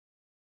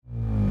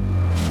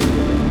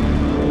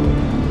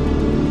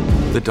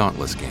The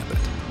Dauntless Gambit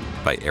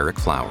by Eric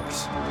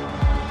Flowers.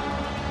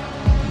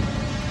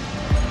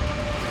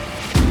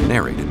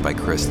 Narrated by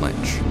Chris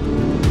Lynch.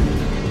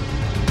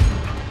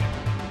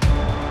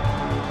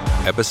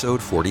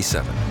 Episode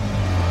 47.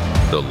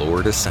 The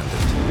Lord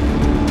Ascendant.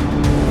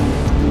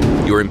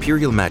 Your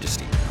Imperial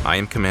Majesty, I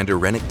am Commander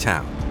Rennick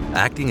Tao,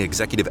 Acting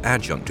Executive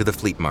Adjunct to the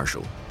Fleet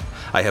Marshal.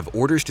 I have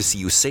orders to see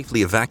you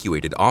safely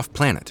evacuated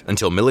off-planet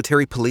until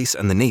military police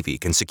and the Navy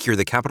can secure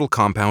the capital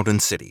compound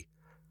and city.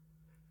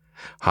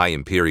 High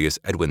Imperious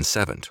Edwin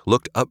Seventh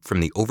looked up from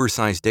the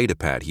oversized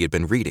datapad he had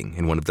been reading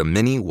in one of the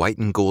many white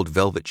and gold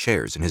velvet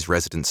chairs in his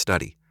residence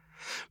study.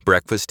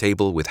 Breakfast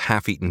table with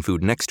half-eaten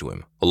food next to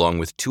him, along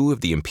with two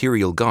of the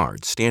Imperial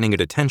guards standing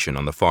at attention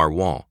on the far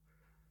wall.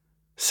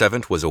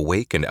 Seventh was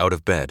awake and out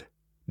of bed,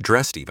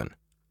 dressed even.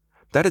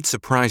 That had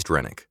surprised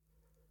Rennick.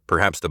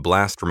 Perhaps the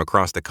blast from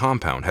across the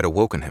compound had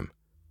awoken him.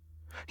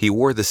 He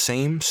wore the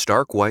same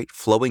stark white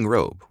flowing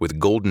robe with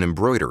golden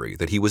embroidery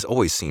that he was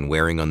always seen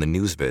wearing on the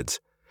news vids,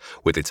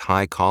 with its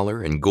high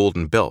collar and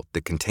golden belt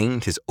that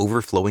contained his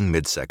overflowing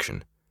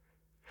midsection.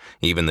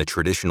 Even the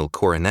traditional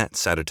coronet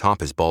sat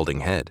atop his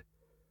balding head.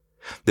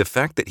 The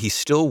fact that he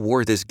still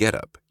wore this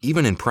getup,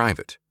 even in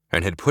private,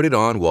 and had put it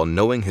on while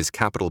knowing his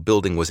Capitol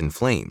building was in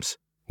flames,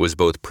 was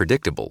both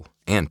predictable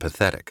and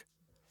pathetic.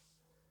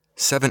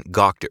 Seventh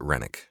gawked at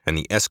Rennick and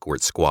the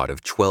escort squad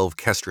of 12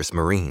 Kestrus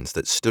Marines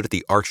that stood at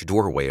the arched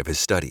doorway of his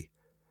study.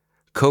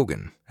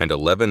 Kogan and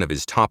 11 of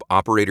his top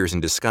operators in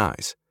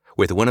disguise,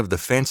 with one of the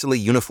fancily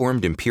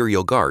uniformed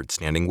Imperial Guards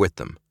standing with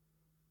them.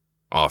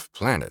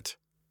 Off-planet?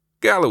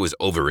 Gallo is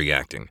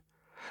overreacting.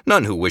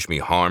 None who wish me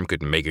harm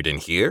could make it in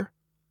here.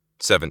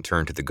 Seventh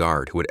turned to the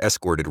guard who had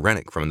escorted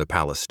Rennick from the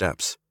palace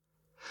steps.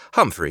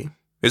 Humphrey,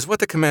 is what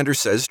the commander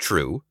says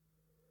true?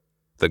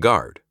 The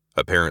guard,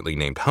 apparently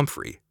named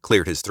Humphrey,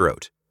 cleared his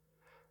throat.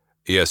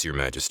 Yes, Your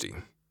Majesty.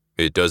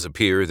 It does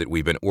appear that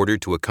we've been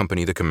ordered to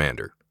accompany the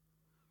commander.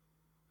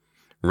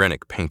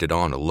 Rennick painted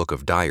on a look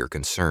of dire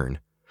concern,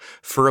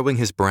 furrowing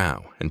his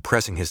brow and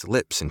pressing his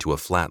lips into a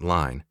flat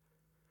line.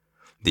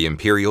 The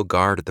Imperial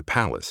Guard at the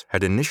palace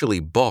had initially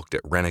balked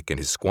at Rennick and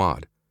his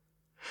squad.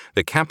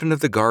 The captain of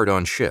the guard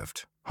on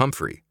shift,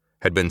 Humphrey,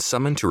 had been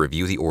summoned to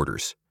review the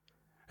orders.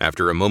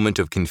 After a moment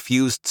of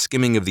confused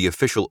skimming of the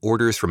official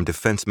orders from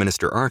Defense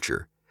Minister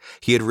Archer,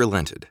 he had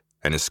relented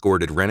and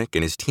escorted Rennick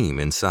and his team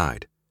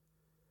inside.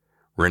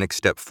 Rennick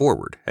stepped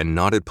forward and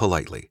nodded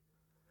politely.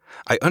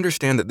 I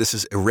understand that this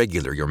is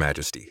irregular, Your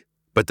Majesty,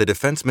 but the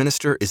Defense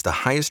Minister is the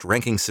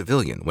highest-ranking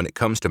civilian when it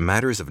comes to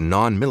matters of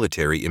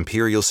non-military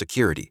Imperial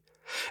security,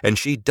 and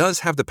she does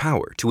have the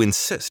power to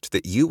insist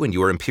that you and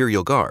your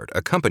Imperial Guard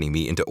accompany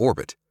me into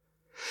orbit.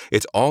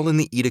 It's all in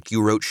the edict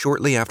you wrote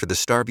shortly after the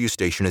Starview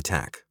Station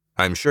attack.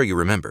 I'm sure you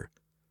remember.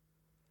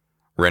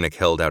 Rennick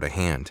held out a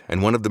hand,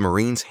 and one of the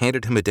Marines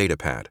handed him a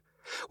datapad,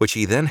 which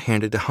he then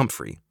handed to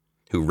Humphrey,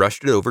 who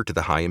rushed it over to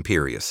the High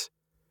Imperious.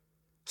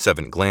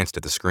 Seventh glanced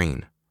at the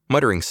screen,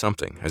 muttering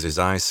something as his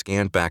eyes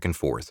scanned back and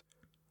forth.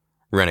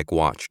 Rennick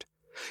watched,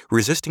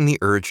 resisting the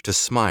urge to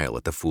smile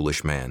at the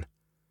foolish man.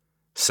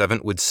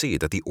 Seventh would see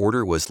that the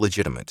order was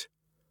legitimate.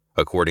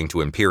 According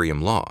to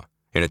Imperium law,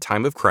 in a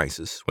time of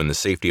crisis when the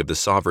safety of the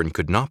sovereign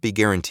could not be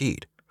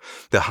guaranteed,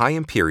 the High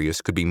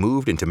Imperious could be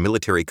moved into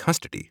military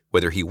custody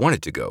whether he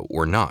wanted to go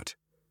or not.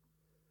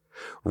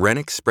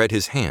 Rennick spread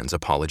his hands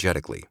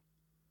apologetically.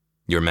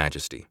 Your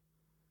Majesty,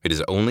 it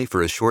is only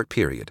for a short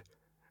period,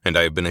 and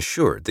I have been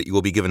assured that you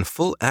will be given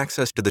full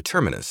access to the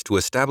terminus to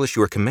establish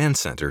your command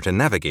center to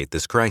navigate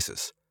this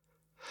crisis.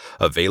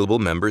 Available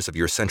members of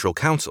your Central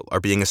Council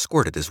are being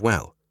escorted as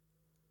well.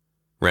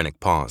 Rennick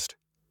paused.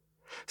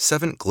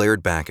 Seventh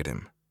glared back at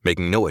him,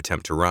 making no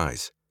attempt to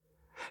rise.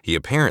 He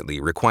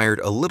apparently required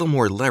a little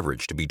more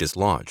leverage to be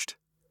dislodged.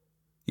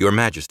 Your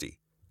Majesty,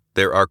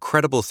 there are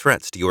credible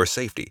threats to your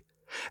safety,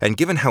 and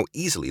given how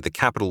easily the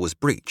capital was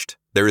breached,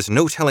 there is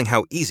no telling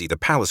how easy the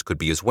palace could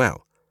be as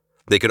well.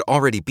 They could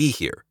already be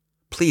here.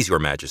 Please, Your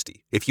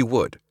Majesty, if you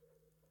would.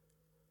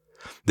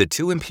 The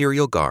two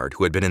Imperial Guard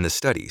who had been in the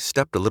study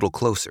stepped a little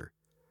closer.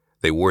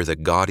 They wore the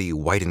gaudy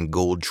white and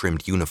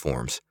gold-trimmed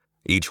uniforms,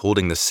 each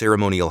holding the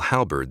ceremonial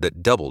halberd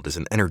that doubled as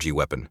an energy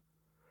weapon.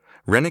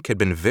 Rennick had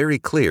been very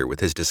clear with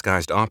his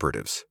disguised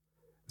operatives.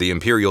 The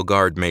Imperial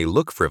Guard may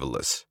look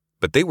frivolous,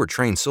 but they were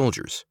trained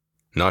soldiers,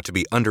 not to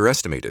be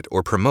underestimated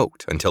or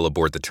provoked until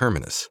aboard the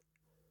terminus.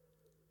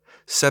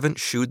 Seventh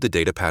shooed the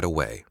datapad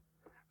away,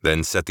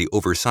 then set the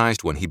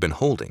oversized one he'd been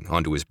holding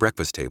onto his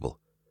breakfast table.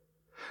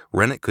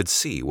 Rennick could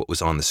see what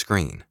was on the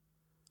screen.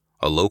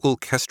 A local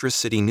Kestrus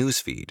City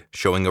newsfeed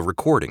showing a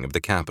recording of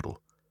the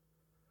capital.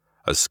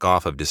 A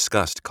scoff of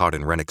disgust caught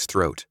in Rennick's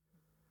throat.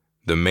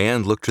 The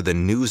man looked to the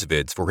news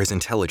vids for his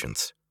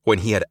intelligence when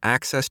he had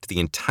access to the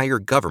entire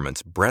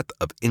government's breadth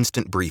of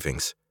instant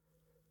briefings.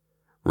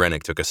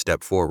 Rennick took a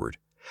step forward,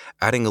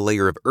 adding a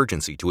layer of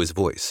urgency to his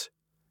voice.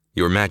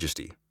 Your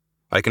Majesty,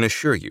 I can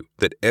assure you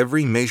that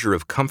every measure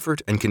of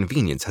comfort and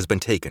convenience has been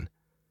taken.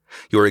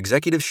 Your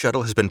executive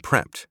shuttle has been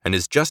prepped and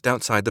is just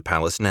outside the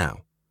palace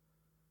now.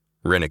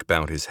 Rennick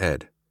bowed his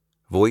head,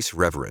 voice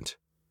reverent.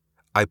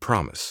 I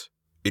promise.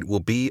 It will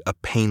be a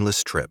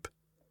painless trip.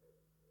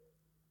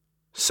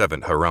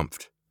 Seventh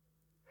harumphed.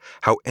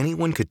 How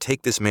anyone could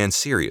take this man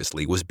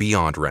seriously was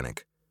beyond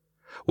Rennick.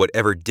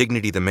 Whatever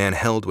dignity the man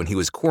held when he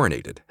was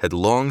coronated had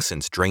long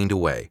since drained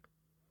away.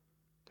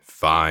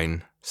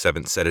 Fine,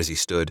 Seventh said as he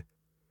stood.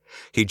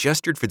 He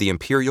gestured for the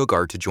Imperial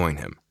Guard to join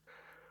him.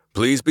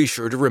 Please be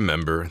sure to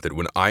remember that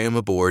when I am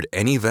aboard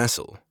any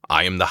vessel,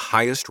 I am the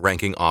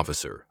highest-ranking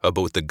officer of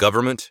both the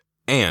government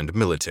and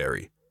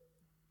military.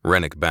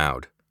 Rennick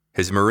bowed,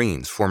 his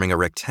Marines forming a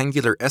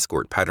rectangular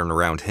escort pattern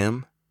around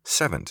him,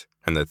 Seventh,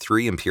 and the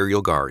 3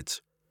 Imperial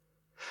Guards.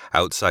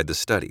 Outside the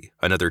study,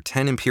 another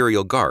 10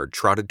 Imperial Guard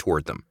trotted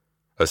toward them,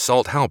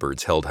 assault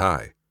halberds held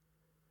high.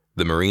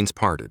 The Marines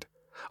parted,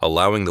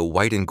 allowing the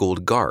white and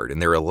gold guard in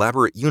their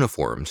elaborate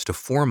uniforms to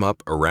form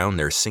up around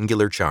their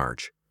singular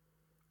charge.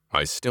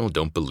 I still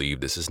don't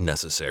believe this is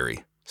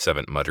necessary,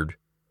 Seventh muttered.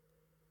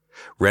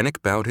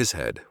 Rennick bowed his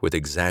head with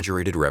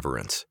exaggerated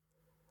reverence.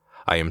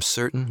 I am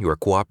certain your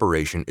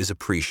cooperation is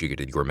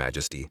appreciated, Your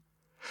Majesty.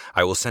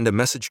 I will send a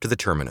message to the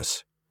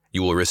terminus.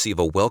 You will receive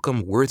a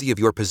welcome worthy of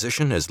your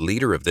position as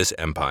leader of this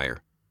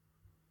empire.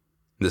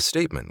 The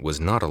statement was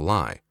not a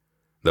lie,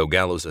 though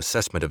Gallo's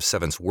assessment of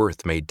Seventh's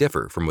worth may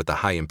differ from what the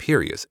High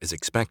Imperius is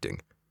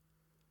expecting.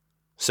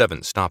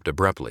 Seventh stopped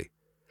abruptly,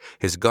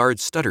 his guard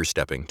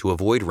stutter-stepping to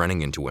avoid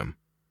running into him.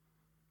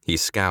 He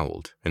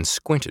scowled and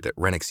squinted at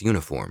Rennick's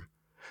uniform,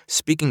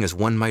 speaking as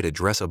one might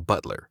address a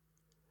butler.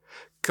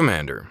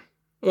 Commander,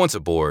 once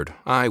aboard,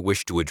 I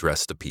wish to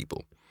address the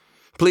people.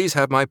 Please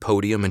have my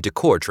podium and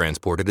decor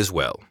transported as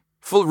well.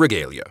 Full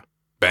regalia.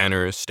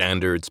 Banners,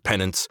 standards,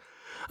 pennants.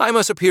 I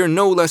must appear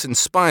no less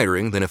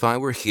inspiring than if I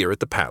were here at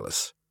the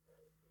palace.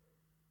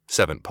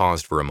 Seventh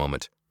paused for a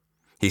moment.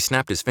 He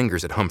snapped his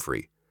fingers at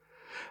Humphrey.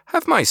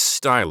 Have my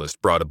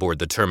stylist brought aboard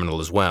the terminal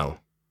as well.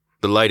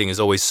 The lighting is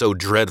always so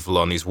dreadful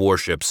on these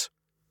warships.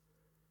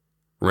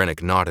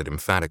 Rennick nodded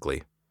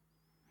emphatically.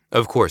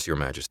 Of course, Your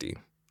Majesty.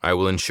 I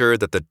will ensure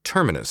that the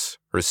terminus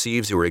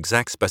receives your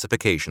exact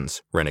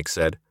specifications, Rennick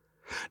said,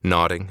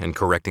 nodding and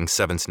correcting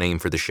Seventh's name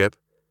for the ship.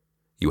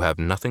 You have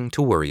nothing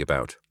to worry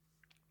about.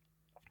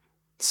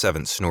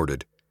 Seventh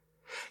snorted.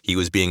 He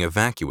was being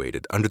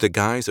evacuated under the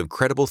guise of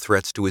credible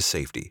threats to his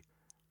safety.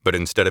 But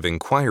instead of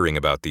inquiring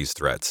about these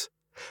threats,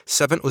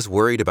 Seventh was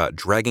worried about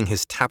dragging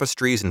his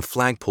tapestries and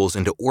flagpoles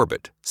into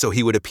orbit so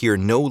he would appear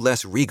no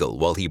less regal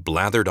while he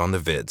blathered on the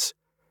vids.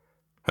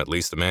 At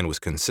least the man was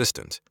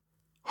consistent,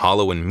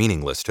 hollow and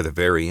meaningless to the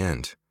very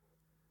end.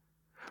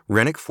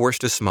 Rennick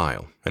forced a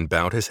smile and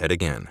bowed his head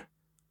again,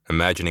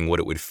 imagining what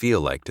it would feel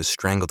like to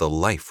strangle the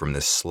life from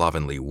this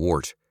slovenly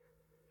wart.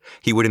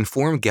 He would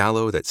inform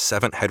Gallo that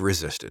Seventh had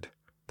resisted,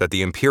 that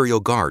the Imperial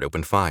Guard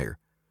opened fire,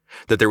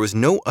 that there was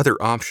no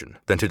other option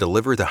than to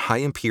deliver the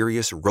High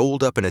Imperius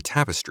rolled up in a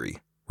tapestry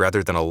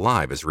rather than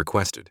alive as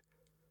requested.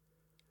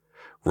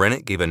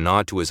 Rennick gave a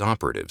nod to his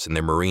operatives in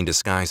their marine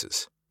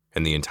disguises,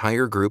 and the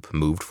entire group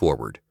moved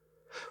forward,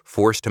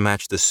 forced to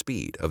match the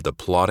speed of the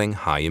plodding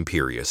High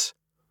Imperius.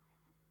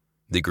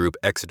 The group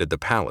exited the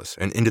palace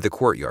and into the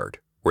courtyard,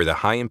 where the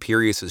High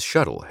Imperius's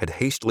shuttle had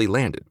hastily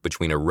landed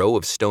between a row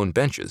of stone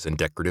benches and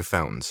decorative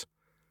fountains.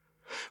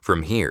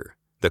 From here,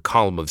 the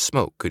column of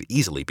smoke could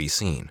easily be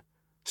seen,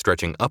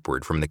 stretching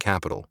upward from the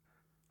capital,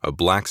 a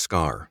black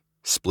scar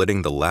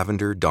splitting the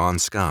lavender dawn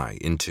sky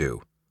in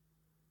two.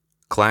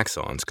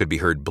 Klaxons could be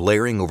heard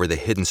blaring over the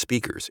hidden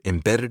speakers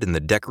embedded in the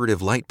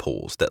decorative light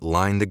poles that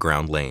lined the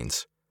ground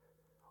lanes.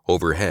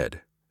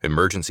 Overhead,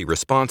 emergency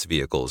response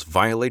vehicles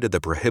violated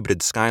the prohibited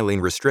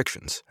skylane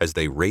restrictions as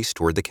they raced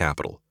toward the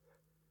capital.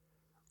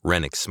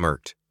 Rennick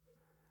smirked.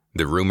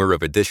 The rumor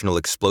of additional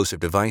explosive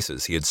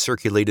devices he had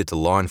circulated to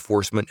law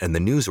enforcement and the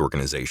news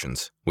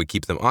organizations would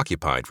keep them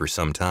occupied for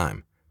some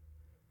time.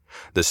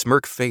 The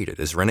smirk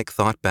faded as Rennick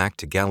thought back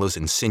to Gallo's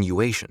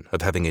insinuation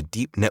of having a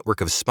deep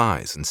network of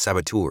spies and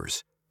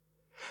saboteurs.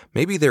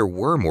 Maybe there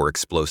were more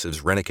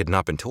explosives Rennick had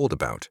not been told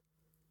about.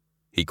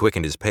 He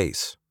quickened his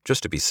pace,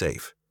 just to be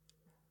safe.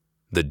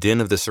 The din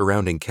of the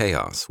surrounding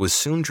chaos was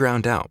soon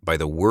drowned out by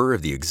the whir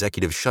of the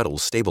executive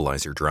shuttle's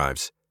stabilizer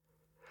drives.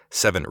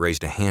 Seventh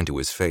raised a hand to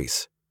his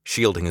face,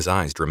 shielding his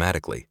eyes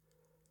dramatically.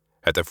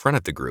 At the front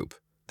of the group,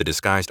 the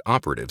disguised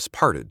operatives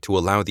parted to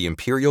allow the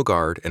Imperial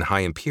Guard and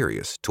High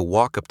Imperius to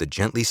walk up the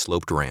gently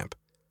sloped ramp.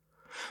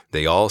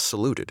 They all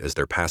saluted as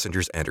their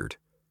passengers entered.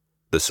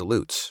 The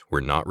salutes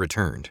were not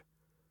returned.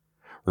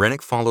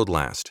 Rennick followed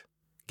last,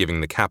 giving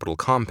the Capitol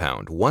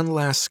compound one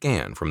last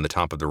scan from the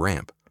top of the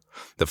ramp,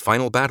 the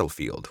final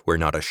battlefield where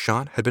not a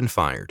shot had been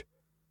fired.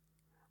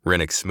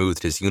 Rennick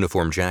smoothed his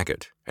uniform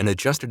jacket and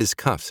adjusted his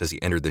cuffs as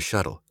he entered the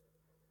shuttle.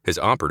 His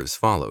operatives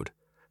followed,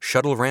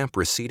 shuttle ramp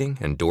receding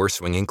and door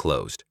swinging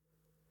closed.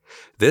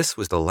 This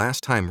was the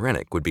last time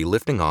Rennick would be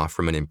lifting off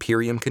from an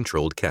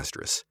Imperium-controlled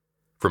Kestris,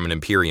 from an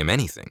Imperium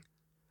anything.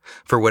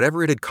 For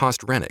whatever it had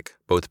cost Rennick,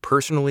 both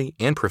personally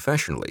and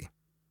professionally,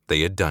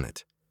 they had done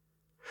it.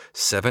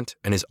 Seventh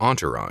and his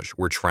entourage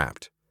were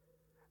trapped.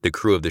 The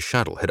crew of the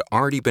shuttle had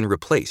already been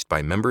replaced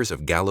by members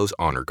of Gallo's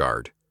honor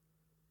guard.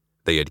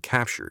 They had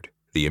captured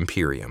the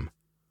Imperium.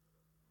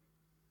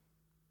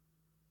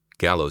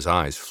 Gallo's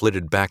eyes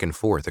flitted back and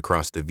forth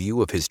across the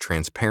view of his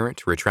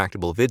transparent,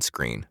 retractable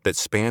vidscreen that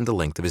spanned the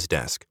length of his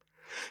desk,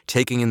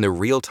 taking in the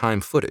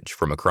real-time footage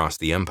from across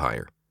the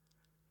Empire.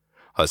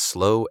 A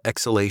slow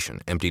exhalation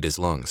emptied his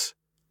lungs.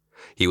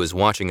 He was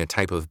watching a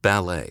type of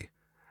ballet,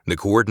 the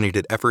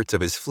coordinated efforts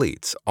of his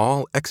fleets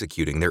all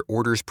executing their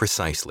orders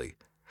precisely,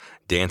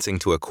 dancing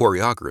to a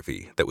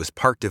choreography that was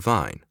part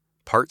divine,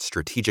 part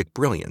strategic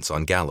brilliance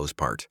on Gallo's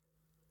part.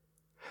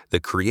 The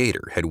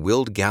Creator had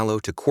willed Gallo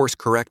to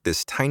course-correct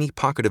this tiny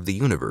pocket of the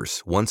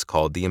universe once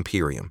called the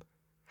Imperium,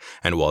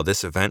 and while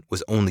this event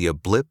was only a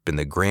blip in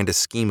the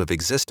grandest scheme of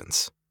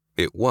existence,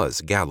 it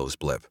was Gallo's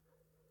blip.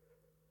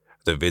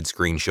 The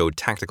vidscreen showed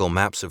tactical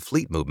maps of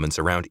fleet movements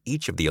around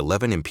each of the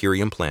 11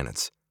 Imperium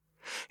planets.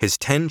 His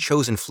 10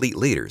 chosen fleet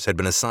leaders had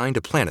been assigned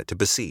a planet to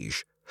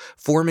besiege,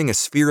 forming a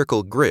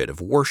spherical grid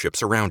of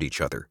warships around each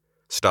other,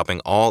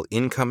 stopping all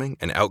incoming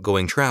and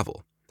outgoing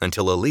travel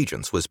until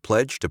allegiance was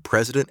pledged to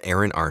President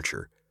Aaron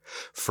Archer,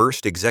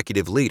 first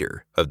executive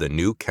leader of the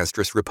new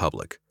Kestris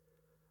Republic.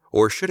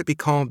 Or should it be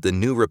called the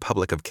New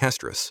Republic of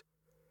Kestris?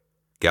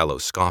 Gallo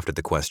scoffed at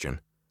the question.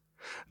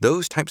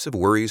 Those types of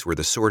worries were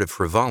the sort of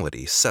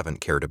frivolity Seven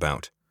cared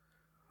about.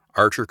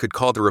 Archer could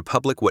call the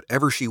Republic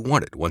whatever she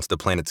wanted once the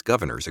planet's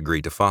governors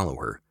agreed to follow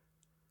her.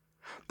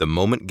 The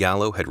moment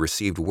Gallo had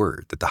received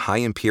word that the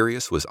High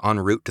Imperius was en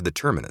route to the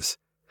terminus,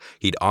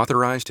 he'd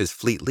authorized his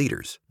fleet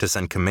leaders to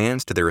send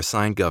commands to their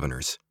assigned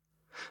governors,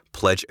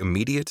 pledge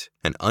immediate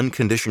and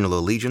unconditional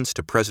allegiance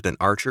to President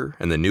Archer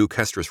and the new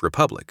Kestris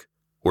Republic,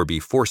 or be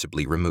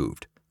forcibly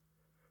removed.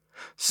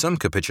 Some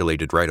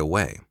capitulated right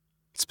away,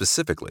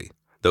 specifically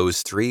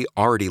those 3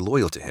 already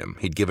loyal to him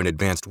he'd given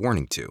advanced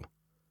warning to.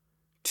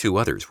 2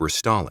 others were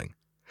stalling,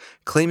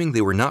 claiming they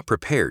were not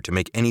prepared to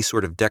make any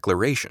sort of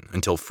declaration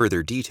until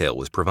further detail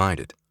was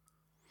provided.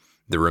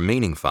 The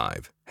remaining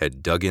 5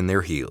 had dug in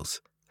their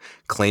heels,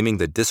 claiming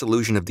the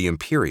dissolution of the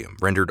Imperium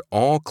rendered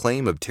all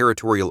claim of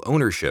territorial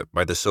ownership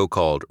by the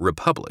so-called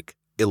Republic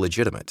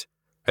illegitimate,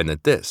 and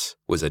that this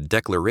was a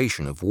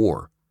declaration of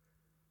war.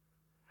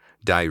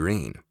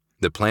 Dyrene,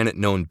 the planet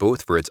known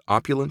both for its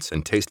opulence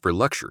and taste for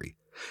luxury,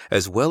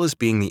 as well as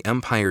being the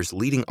Empire's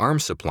leading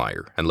arms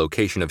supplier and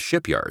location of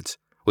shipyards,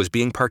 was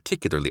being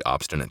particularly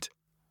obstinate.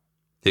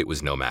 It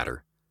was no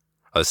matter.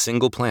 A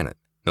single planet,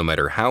 no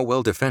matter how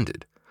well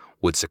defended,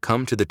 would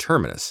succumb to the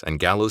terminus and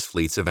Gallo's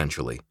fleets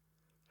eventually.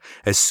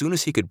 As soon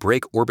as he could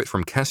break orbit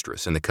from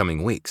Kestris in the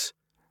coming weeks,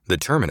 the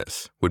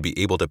terminus would be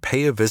able to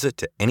pay a visit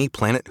to any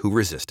planet who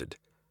resisted.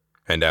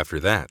 And after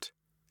that,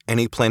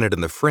 any planet in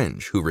the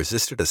fringe who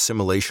resisted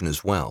assimilation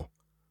as well.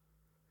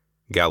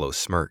 Gallo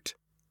smirked.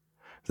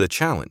 The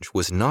challenge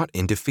was not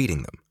in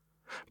defeating them,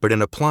 but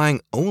in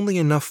applying only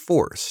enough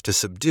force to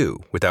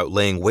subdue without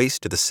laying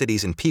waste to the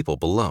cities and people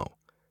below.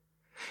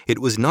 It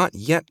was not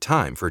yet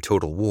time for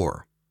total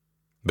war.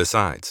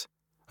 Besides,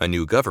 a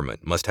new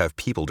government must have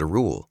people to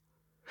rule.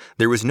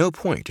 There was no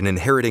point in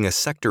inheriting a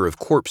sector of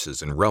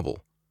corpses and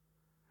rubble.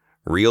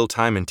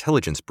 Real-time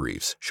intelligence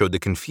briefs showed the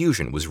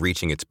confusion was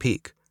reaching its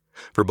peak,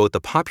 for both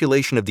the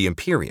population of the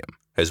Imperium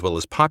as well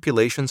as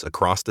populations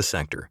across the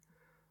sector.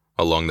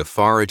 Along the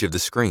far edge of the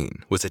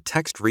screen was a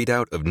text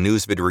readout of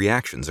newsvid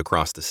reactions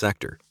across the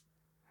sector.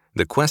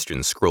 The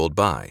questions scrolled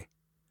by.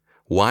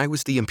 Why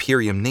was the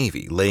Imperium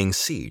Navy laying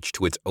siege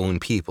to its own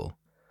people?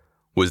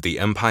 Was the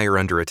Empire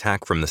under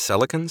attack from the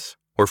Celicans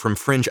or from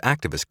fringe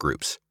activist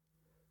groups?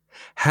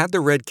 Had the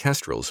Red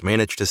Kestrels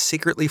managed to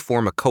secretly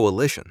form a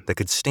coalition that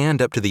could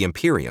stand up to the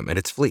Imperium and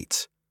its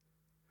fleets?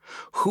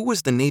 Who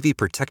was the Navy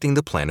protecting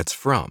the planets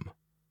from?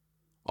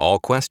 All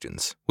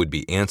questions would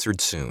be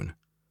answered soon.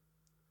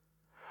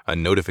 A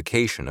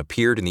notification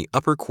appeared in the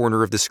upper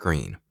corner of the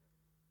screen.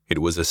 It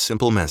was a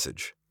simple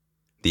message.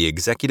 The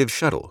executive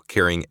shuttle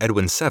carrying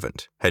Edwin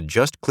Seventh had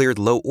just cleared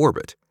low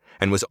orbit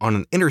and was on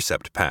an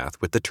intercept path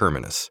with the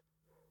terminus.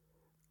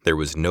 There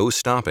was no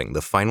stopping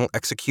the final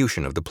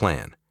execution of the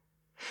plan.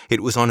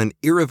 It was on an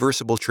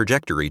irreversible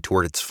trajectory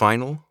toward its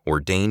final,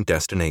 ordained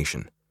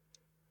destination.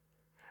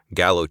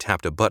 Gallo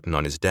tapped a button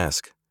on his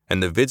desk,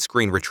 and the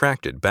vidscreen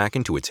retracted back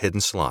into its hidden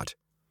slot.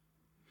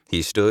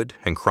 He stood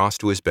and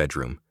crossed to his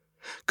bedroom,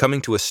 coming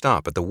to a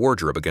stop at the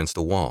wardrobe against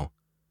the wall.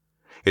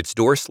 Its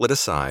door slid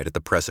aside at the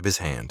press of his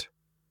hand.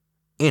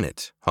 In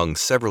it hung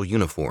several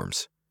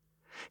uniforms.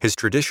 His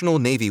traditional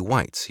navy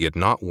whites he had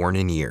not worn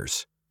in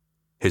years,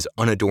 his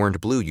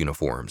unadorned blue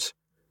uniforms,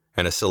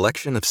 and a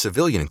selection of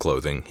civilian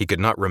clothing he could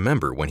not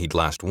remember when he'd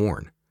last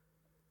worn.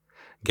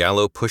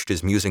 Gallo pushed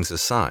his musings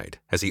aside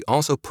as he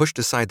also pushed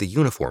aside the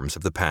uniforms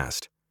of the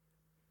past.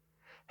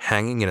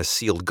 Hanging in a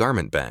sealed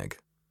garment bag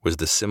was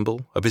the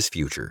symbol of his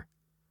future.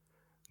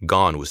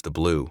 Gone was the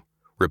blue,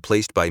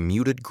 replaced by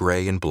muted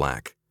gray and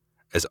black,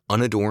 as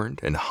unadorned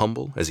and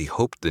humble as he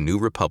hoped the new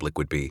republic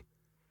would be.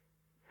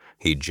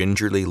 He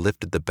gingerly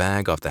lifted the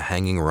bag off the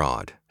hanging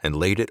rod and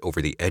laid it over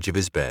the edge of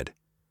his bed.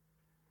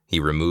 He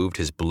removed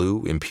his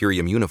blue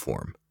Imperium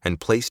uniform and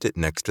placed it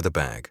next to the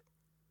bag.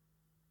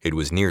 It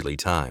was nearly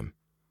time.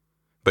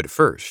 But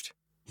first,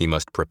 he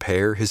must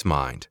prepare his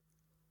mind.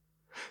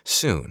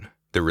 Soon,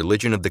 The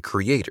religion of the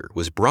Creator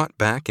was brought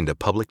back into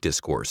public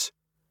discourse.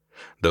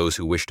 Those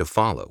who wished to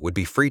follow would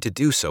be free to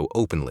do so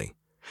openly,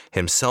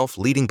 himself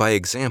leading by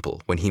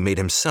example when he made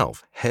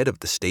himself head of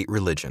the state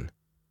religion.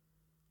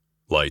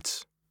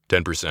 Lights,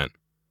 10%.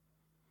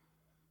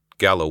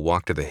 Gallo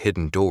walked to the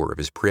hidden door of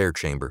his prayer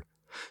chamber,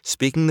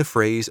 speaking the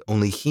phrase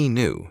only he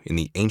knew in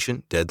the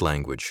ancient dead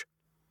language.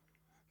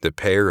 The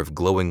pair of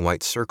glowing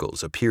white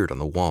circles appeared on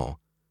the wall.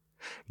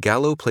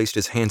 Gallo placed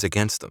his hands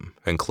against them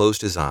and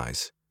closed his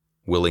eyes,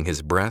 willing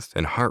his breath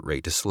and heart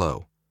rate to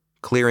slow,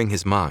 clearing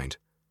his mind.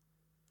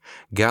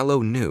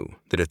 Gallo knew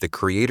that if the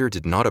Creator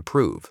did not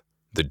approve,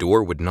 the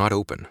door would not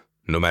open,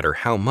 no matter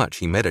how much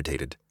he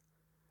meditated.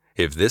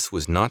 If this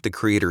was not the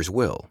Creator's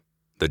will,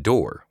 the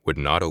door would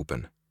not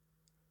open.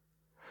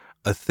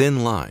 A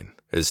thin line,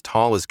 as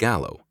tall as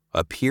Gallo,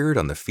 appeared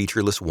on the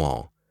featureless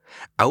wall,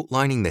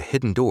 outlining the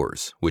hidden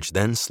doors, which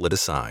then slid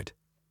aside.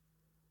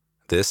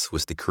 This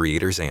was the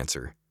Creator's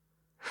answer.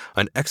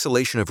 An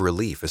exhalation of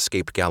relief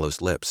escaped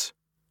Gallo's lips.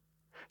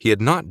 He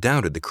had not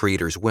doubted the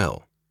Creator's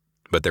will,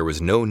 but there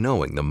was no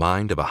knowing the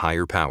mind of a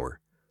higher power.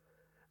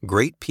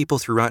 Great people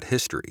throughout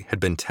history had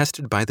been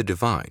tested by the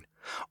divine,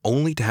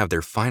 only to have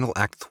their final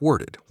act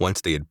thwarted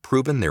once they had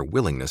proven their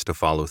willingness to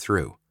follow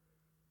through.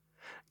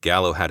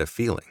 Gallo had a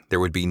feeling there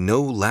would be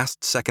no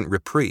last-second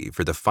reprieve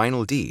for the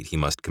final deed he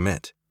must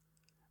commit.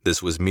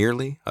 This was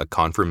merely a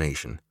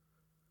confirmation.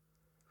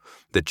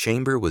 The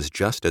chamber was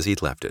just as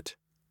he'd left it.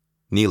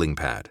 Kneeling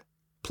pad,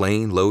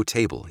 plain low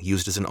table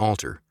used as an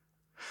altar,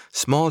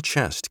 small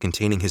chest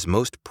containing his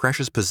most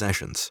precious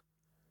possessions.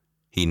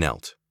 He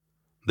knelt,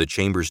 the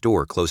chamber's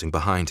door closing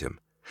behind him,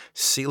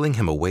 sealing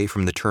him away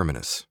from the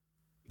terminus,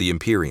 the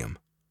Imperium,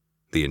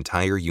 the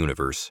entire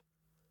universe.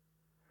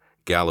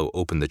 Gallo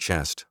opened the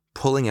chest,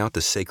 pulling out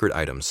the sacred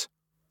items.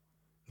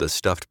 The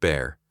stuffed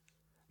bear,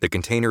 the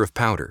container of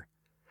powder,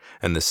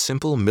 and the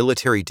simple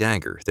military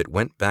dagger that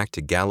went back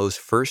to Gallo's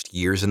first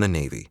years in the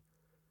Navy.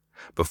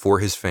 Before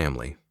his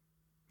family,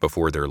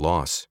 before their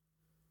loss,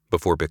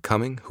 before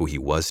becoming who he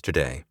was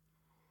today.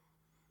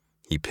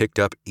 He picked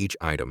up each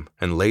item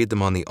and laid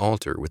them on the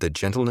altar with a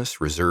gentleness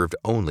reserved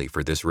only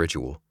for this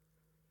ritual.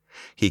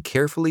 He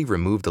carefully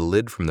removed the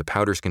lid from the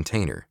powder's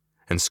container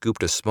and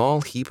scooped a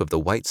small heap of the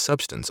white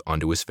substance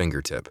onto his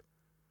fingertip,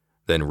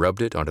 then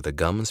rubbed it onto the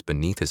gums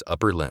beneath his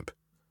upper lip.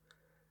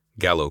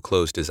 Gallo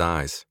closed his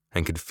eyes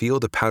and could feel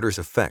the powder's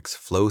effects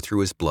flow through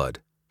his blood,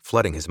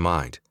 flooding his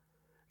mind,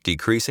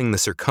 decreasing the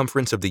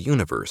circumference of the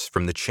universe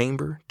from the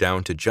chamber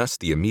down to just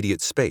the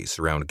immediate space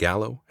around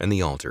Gallo and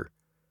the altar.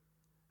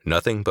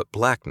 Nothing but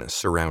blackness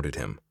surrounded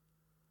him.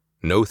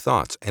 No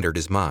thoughts entered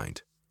his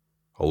mind,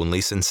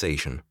 only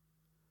sensation.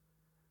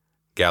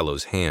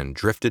 Gallo's hand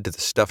drifted to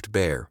the stuffed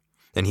bear,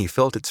 and he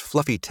felt its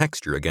fluffy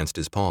texture against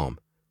his palm.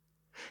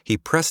 He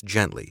pressed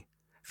gently,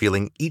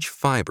 feeling each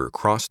fiber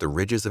cross the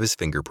ridges of his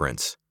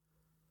fingerprints.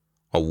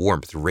 A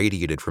warmth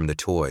radiated from the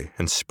toy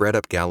and spread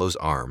up Gallo's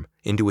arm,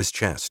 into his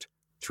chest,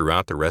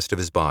 throughout the rest of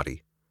his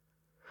body.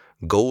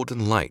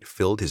 Golden light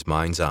filled his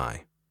mind's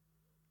eye.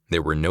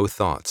 There were no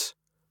thoughts,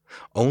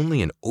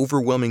 only an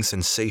overwhelming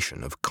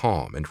sensation of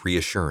calm and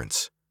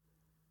reassurance.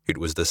 It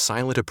was the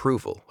silent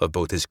approval of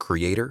both his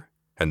Creator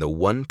and the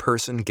one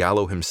person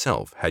Gallo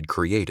himself had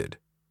created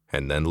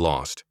and then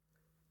lost.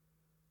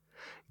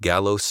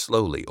 Gallo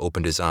slowly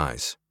opened his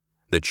eyes,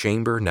 the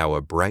chamber now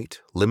a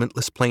bright,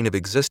 limitless plane of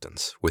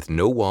existence with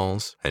no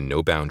walls and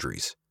no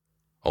boundaries,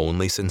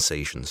 only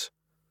sensations.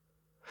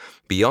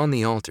 Beyond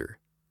the altar,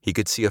 he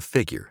could see a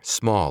figure,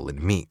 small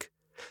and meek,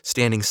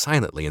 standing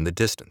silently in the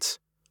distance,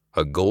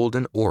 a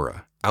golden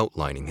aura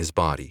outlining his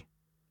body.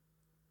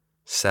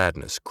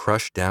 Sadness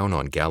crushed down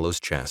on Gallo's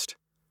chest.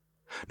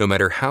 No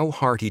matter how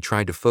hard he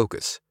tried to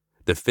focus,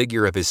 the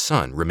figure of his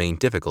son remained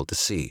difficult to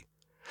see,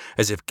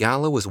 as if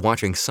Gallo was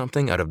watching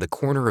something out of the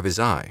corner of his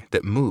eye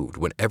that moved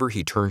whenever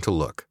he turned to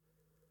look.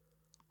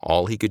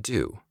 All he could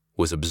do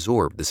was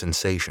absorb the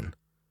sensation,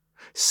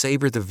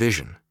 savor the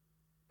vision,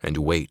 and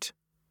wait.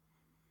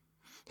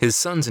 His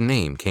son's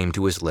name came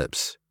to his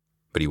lips,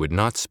 but he would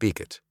not speak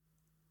it.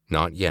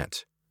 Not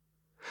yet.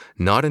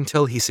 Not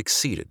until he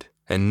succeeded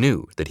and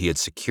knew that he had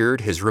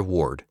secured his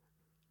reward,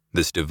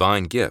 this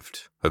divine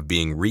gift of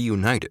being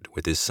reunited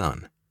with his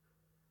son.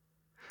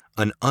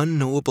 An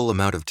unknowable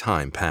amount of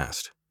time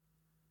passed.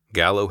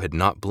 Gallo had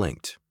not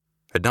blinked,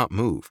 had not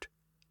moved.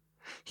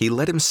 He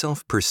let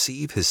himself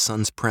perceive his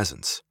son's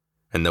presence,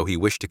 and though he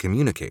wished to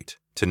communicate,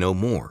 to know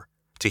more,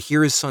 to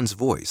hear his son's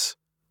voice,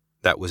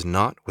 that was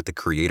not what the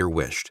Creator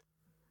wished.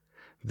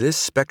 This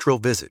spectral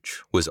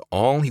visage was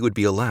all he would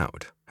be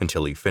allowed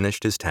until he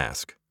finished his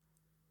task.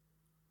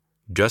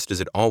 Just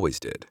as it always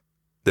did,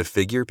 the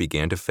figure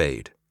began to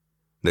fade,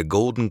 the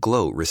golden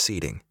glow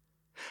receding,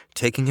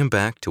 taking him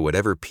back to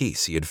whatever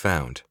peace he had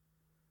found.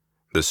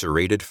 The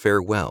serrated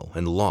farewell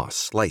and loss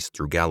sliced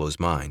through Gallo's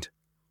mind.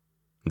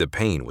 The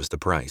pain was the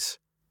price,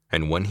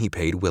 and one he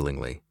paid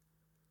willingly.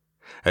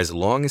 As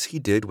long as he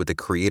did what the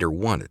Creator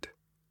wanted,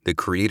 the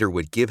Creator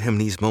would give him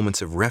these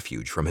moments of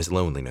refuge from his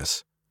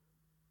loneliness.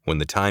 When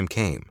the time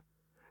came,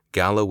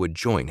 Gallo would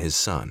join his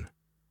son,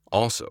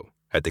 also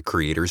at the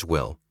Creator's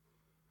will.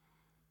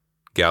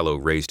 Gallo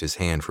raised his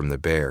hand from the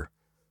bear.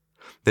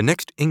 The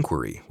next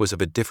inquiry was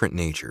of a different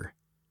nature.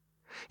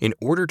 In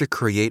order to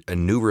create a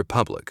new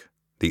republic,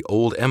 the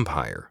old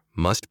empire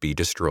must be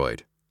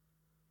destroyed.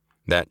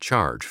 That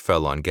charge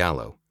fell on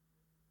Gallo.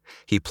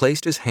 He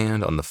placed his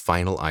hand on the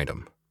final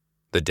item,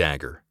 the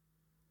dagger.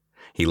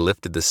 He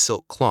lifted the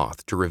silk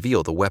cloth to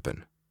reveal the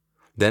weapon,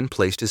 then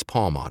placed his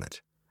palm on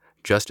it,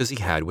 just as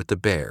he had with the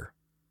bear,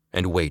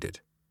 and waited.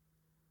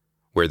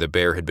 Where the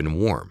bear had been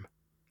warm,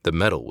 the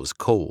metal was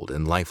cold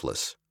and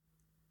lifeless.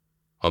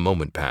 A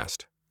moment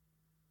passed,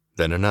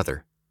 then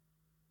another,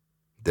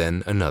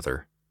 then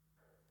another.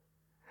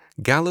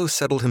 Gallo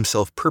settled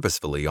himself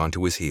purposefully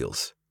onto his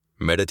heels,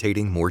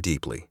 meditating more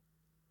deeply.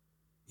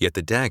 Yet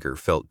the dagger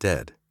felt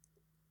dead.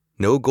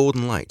 No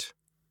golden light,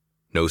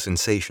 no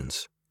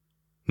sensations,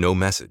 no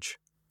message.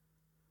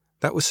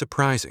 That was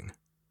surprising.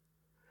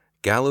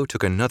 Gallo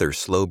took another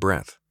slow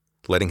breath,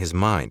 letting his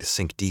mind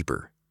sink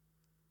deeper.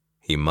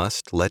 He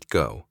must let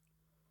go.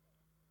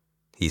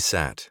 He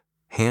sat,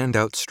 hand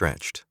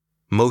outstretched,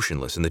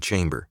 motionless in the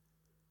chamber.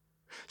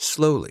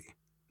 Slowly,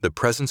 the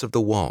presence of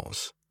the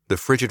walls, the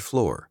frigid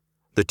floor,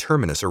 the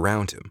terminus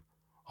around him,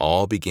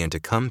 all began to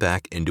come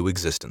back into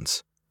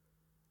existence.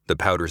 The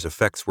powder's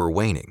effects were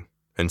waning,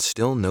 and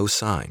still no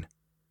sign.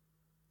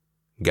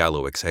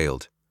 Gallo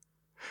exhaled.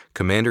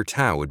 Commander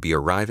Tau would be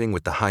arriving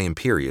with the High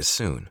Imperious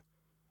soon.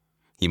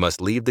 He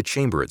must leave the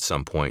chamber at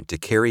some point to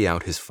carry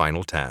out his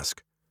final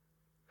task.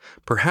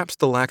 Perhaps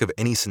the lack of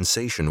any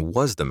sensation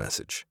was the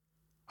message,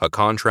 a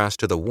contrast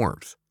to the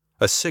warmth,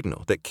 a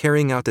signal that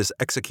carrying out this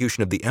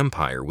execution of the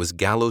Empire was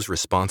Gallo's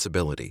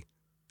responsibility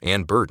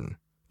and burden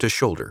to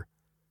shoulder,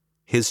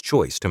 his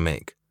choice to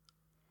make.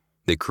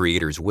 The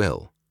Creator's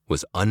will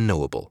was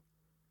unknowable.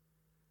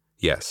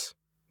 Yes,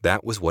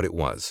 that was what it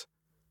was.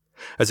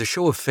 As a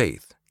show of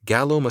faith,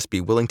 Gallo must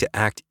be willing to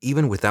act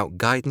even without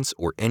guidance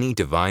or any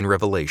divine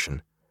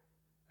revelation.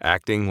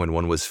 Acting when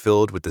one was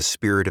filled with the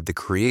spirit of the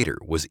Creator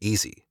was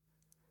easy.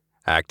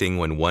 Acting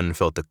when one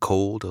felt the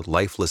cold,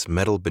 lifeless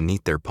metal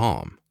beneath their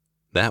palm,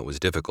 that was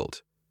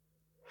difficult.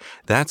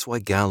 That's why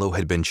Gallo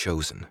had been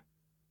chosen.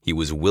 He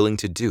was willing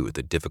to do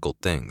the difficult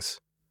things.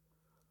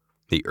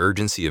 The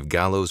urgency of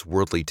Gallo's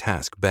worldly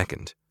task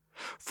beckoned,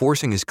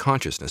 forcing his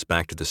consciousness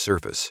back to the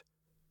surface.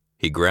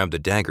 He grabbed the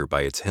dagger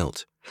by its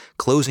hilt,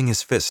 closing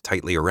his fist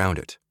tightly around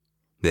it.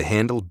 The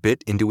handle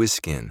bit into his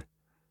skin.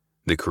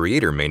 The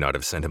Creator may not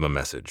have sent him a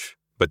message,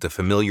 but the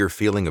familiar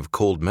feeling of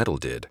cold metal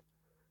did.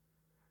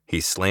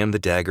 He slammed the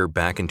dagger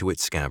back into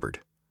its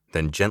scabbard,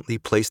 then gently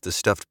placed the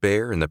stuffed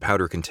bear and the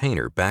powder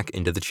container back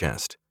into the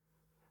chest.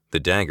 The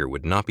dagger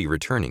would not be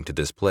returning to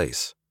this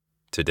place,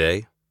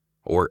 today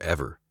or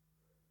ever.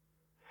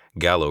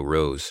 Gallo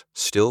rose,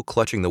 still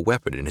clutching the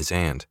weapon in his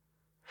hand.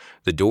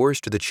 The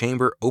doors to the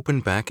chamber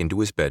opened back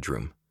into his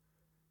bedroom.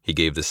 He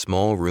gave the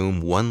small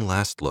room one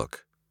last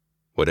look.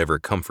 Whatever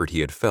comfort he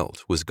had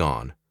felt was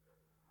gone.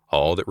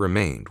 All that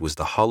remained was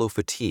the hollow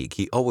fatigue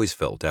he always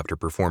felt after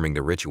performing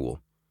the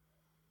ritual.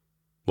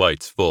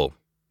 "Light's full,"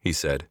 he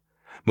said,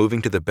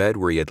 moving to the bed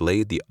where he had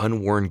laid the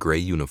unworn gray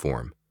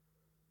uniform.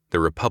 The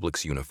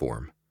Republic's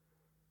uniform.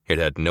 It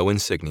had no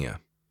insignia,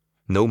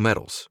 no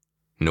medals,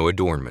 no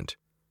adornment,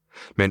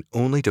 meant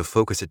only to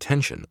focus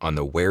attention on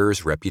the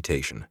wearer's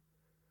reputation.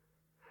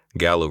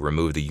 Gallo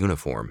removed the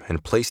uniform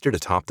and placed it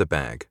atop the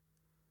bag.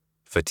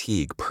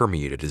 Fatigue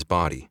permeated his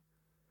body.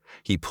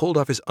 He pulled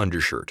off his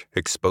undershirt,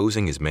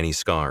 exposing his many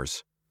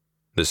scars.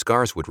 The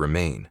scars would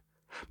remain,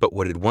 but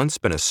what had once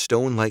been a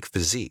stone-like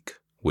physique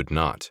would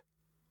not.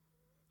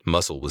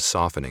 Muscle was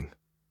softening,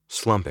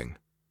 slumping,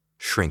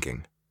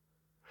 shrinking.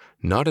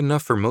 Not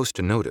enough for most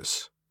to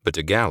notice, but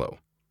to Gallo,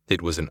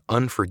 it was an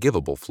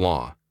unforgivable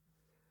flaw.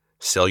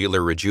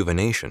 Cellular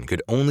rejuvenation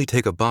could only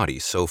take a body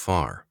so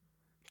far.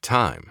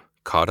 Time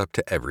caught up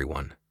to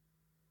everyone.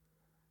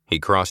 He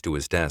crossed to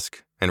his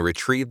desk and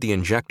retrieved the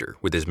injector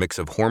with his mix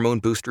of hormone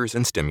boosters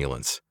and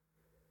stimulants.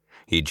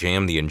 He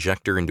jammed the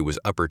injector into his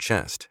upper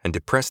chest and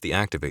depressed the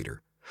activator,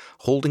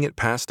 holding it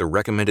past the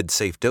recommended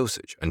safe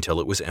dosage until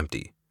it was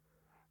empty.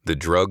 The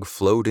drug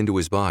flowed into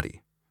his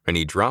body, and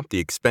he dropped the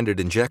expended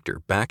injector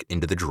back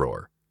into the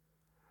drawer.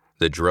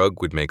 The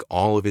drug would make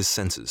all of his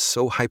senses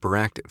so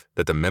hyperactive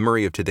that the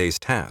memory of today's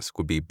task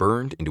would be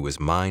burned into his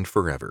mind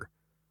forever.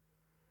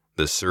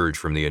 The surge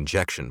from the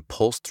injection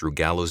pulsed through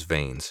Gallo's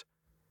veins.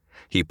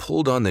 He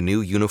pulled on the new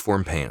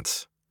uniform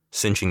pants,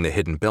 cinching the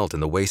hidden belt in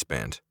the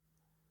waistband.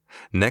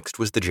 Next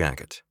was the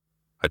jacket.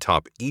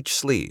 Atop each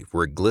sleeve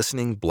were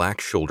glistening black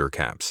shoulder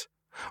caps,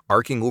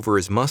 arcing over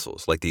his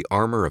muscles like the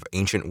armor of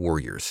ancient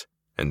warriors,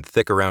 and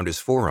thick around his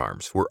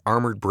forearms were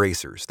armored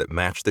bracers that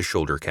matched the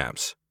shoulder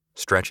caps,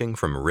 stretching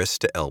from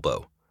wrist to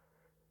elbow.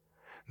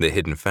 The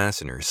hidden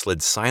fastener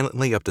slid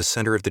silently up the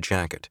center of the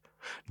jacket,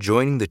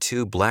 joining the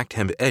two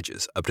black-hemmed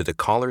edges up to the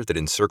collar that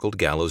encircled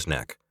Gallo's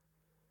neck.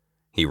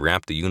 He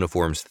wrapped the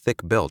uniform's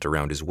thick belt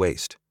around his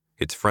waist,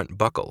 its front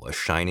buckle a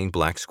shining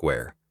black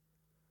square.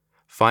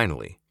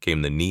 Finally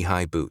came the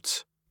knee-high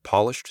boots,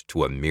 polished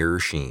to a mirror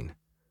sheen.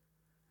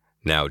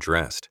 Now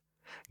dressed,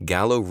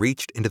 Gallo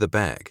reached into the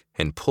bag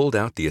and pulled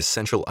out the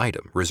essential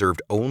item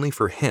reserved only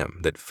for him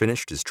that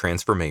finished his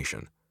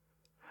transformation.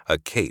 A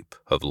cape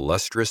of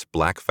lustrous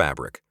black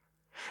fabric,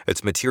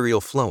 its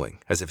material flowing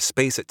as if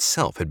space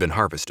itself had been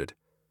harvested.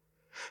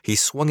 He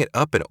swung it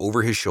up and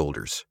over his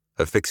shoulders,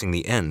 affixing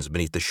the ends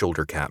beneath the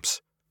shoulder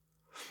caps.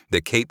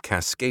 The cape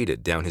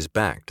cascaded down his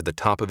back to the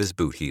top of his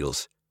boot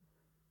heels.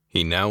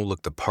 He now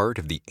looked the part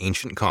of the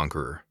ancient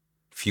conqueror,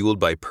 fueled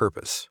by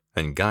purpose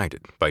and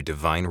guided by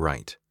divine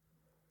right.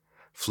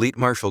 Fleet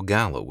Marshal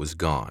Gallo was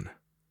gone.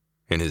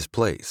 In his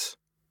place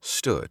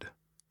stood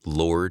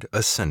Lord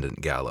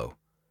Ascendent Gallo,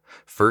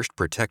 first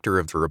protector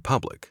of the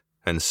Republic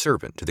and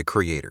servant to the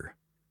Creator.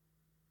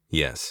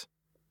 Yes,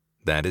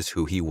 that is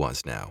who he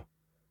was now.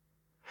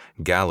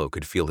 Gallo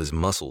could feel his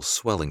muscles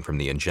swelling from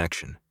the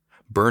injection,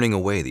 burning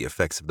away the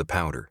effects of the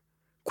powder,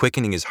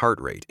 quickening his heart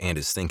rate and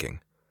his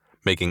thinking,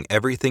 making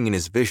everything in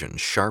his vision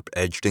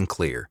sharp-edged and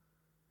clear.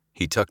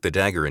 He tucked the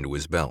dagger into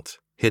his belt,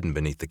 hidden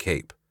beneath the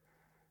cape.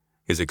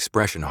 His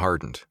expression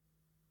hardened.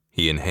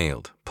 He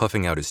inhaled,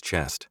 puffing out his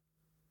chest.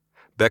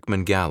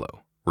 Beckman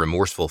Gallo,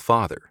 remorseful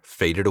father,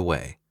 faded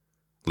away,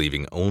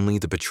 leaving only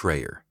the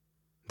betrayer,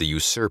 the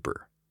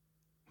usurper,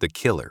 the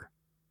killer,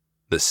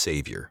 the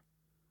savior.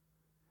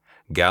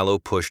 Gallo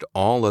pushed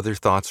all other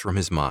thoughts from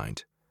his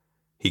mind.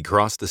 He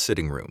crossed the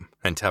sitting room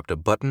and tapped a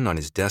button on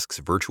his desk's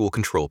virtual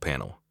control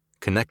panel,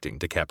 connecting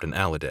to Captain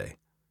Alliday.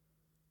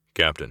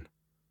 "Captain,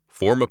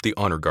 form up the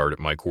honor guard at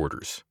my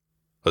quarters.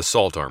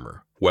 Assault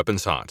armor,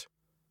 weapons hot.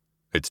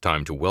 It's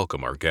time to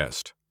welcome our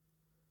guest."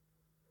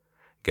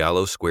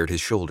 Gallo squared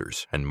his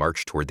shoulders and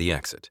marched toward the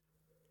exit.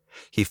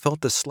 He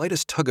felt the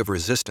slightest tug of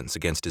resistance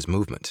against his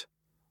movement.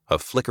 A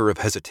flicker of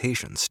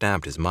hesitation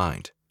stabbed his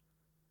mind.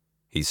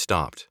 He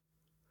stopped,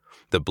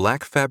 the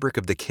black fabric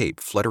of the cape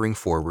fluttering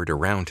forward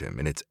around him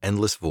in its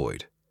endless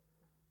void.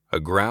 A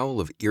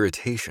growl of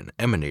irritation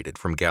emanated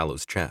from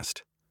Gallo's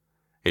chest.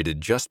 It had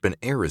just been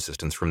air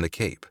resistance from the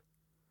cape.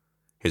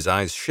 His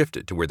eyes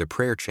shifted to where the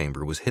prayer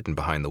chamber was hidden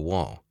behind the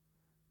wall.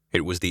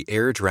 It was the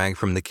air drag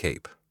from the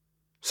cape,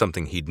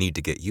 something he'd need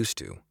to get used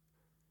to.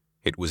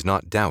 It was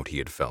not doubt he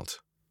had felt.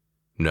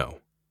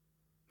 No,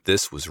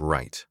 this was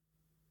right.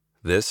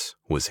 This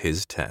was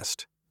his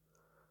test.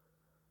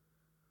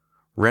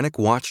 Rennick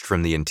watched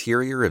from the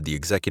interior of the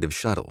executive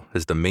shuttle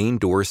as the main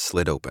doors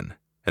slid open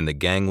and the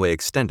gangway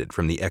extended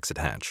from the exit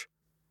hatch.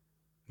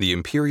 The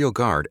Imperial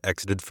Guard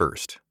exited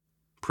first,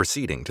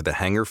 proceeding to the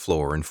hangar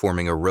floor and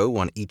forming a row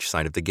on each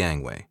side of the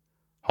gangway,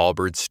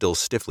 halberds still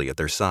stiffly at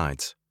their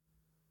sides.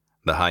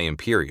 The High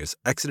Imperious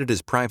exited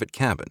his private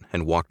cabin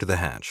and walked to the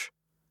hatch.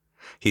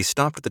 He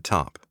stopped at the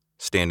top,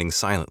 standing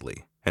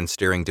silently and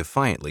staring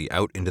defiantly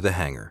out into the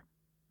hangar.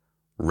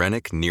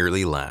 Rennick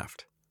nearly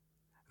laughed.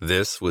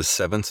 This was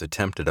Seventh's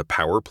attempt at a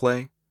power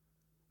play?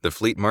 The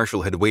Fleet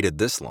Marshal had waited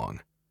this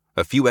long.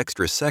 A few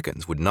extra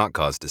seconds would not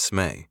cause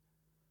dismay.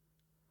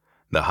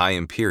 The High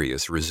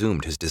Imperious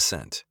resumed his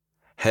descent,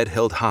 head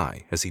held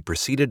high as he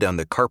proceeded down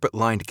the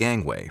carpet-lined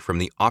gangway from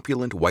the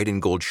opulent white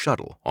and gold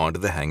shuttle onto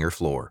the hangar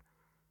floor.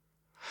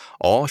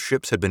 All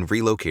ships had been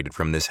relocated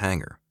from this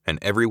hangar, and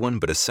everyone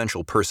but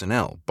essential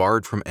personnel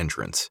barred from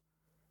entrance.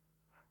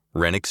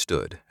 Rennick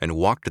stood and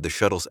walked to the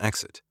shuttle's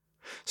exit,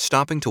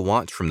 stopping to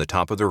watch from the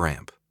top of the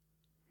ramp.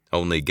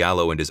 Only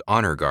Gallo and his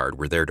honor guard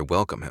were there to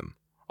welcome him,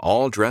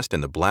 all dressed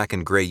in the black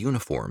and gray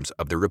uniforms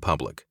of the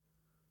Republic.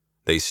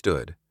 They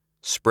stood,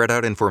 spread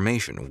out in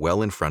formation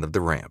well in front of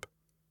the ramp.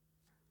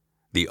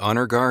 The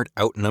honor guard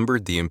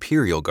outnumbered the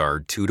Imperial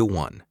Guard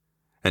 2-1,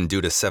 and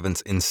due to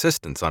Seventh's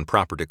insistence on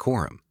proper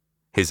decorum,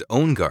 his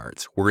own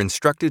guards were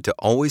instructed to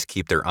always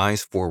keep their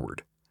eyes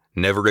forward,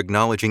 never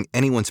acknowledging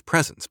anyone's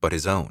presence but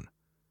his own.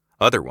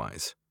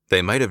 Otherwise,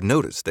 they might have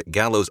noticed that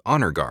Gallo's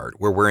honor guard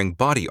were wearing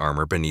body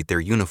armor beneath their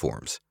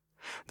uniforms,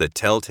 the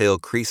telltale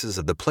creases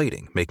of the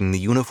plating making the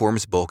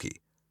uniforms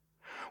bulky.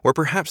 Or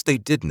perhaps they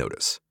did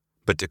notice,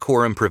 but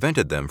decorum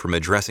prevented them from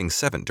addressing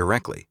Seventh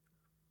directly.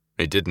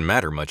 It didn't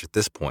matter much at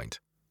this point.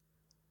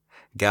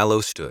 Gallo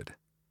stood,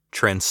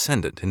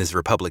 transcendent in his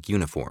Republic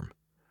uniform.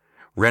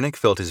 Rennick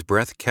felt his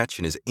breath catch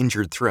in his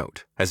injured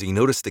throat as he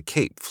noticed the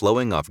cape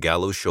flowing off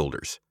Gallo's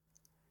shoulders.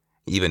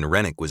 Even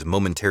Rennick was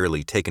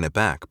momentarily taken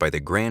aback by the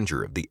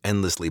grandeur of the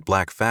endlessly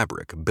black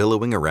fabric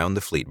billowing around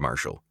the Fleet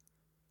Marshal.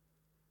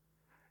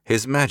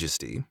 His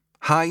Majesty,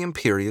 High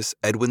Imperious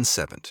Edwin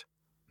VII,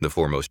 the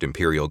foremost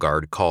Imperial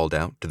Guard called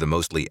out to the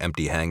mostly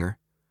empty hangar.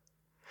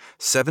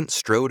 Seventh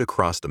strode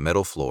across the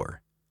metal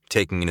floor,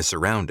 taking in his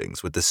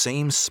surroundings with the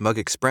same smug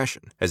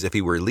expression as if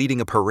he were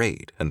leading a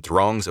parade and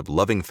throngs of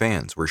loving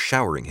fans were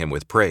showering him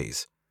with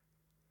praise.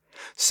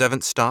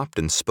 Seventh stopped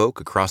and spoke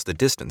across the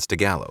distance to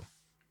Gallo.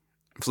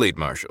 "Fleet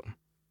Marshal,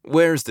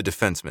 where's the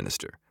Defense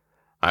Minister?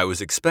 I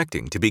was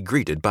expecting to be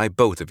greeted by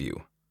both of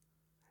you."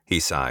 He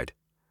sighed.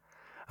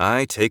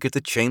 "I take it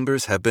the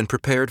chambers have been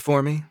prepared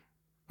for me?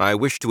 I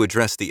wish to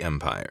address the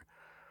Empire.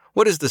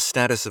 What is the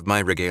status of my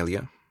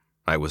regalia?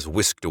 I was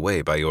whisked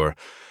away by your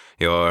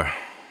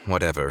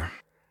whatever,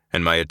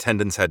 and my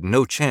attendants had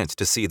no chance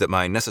to see that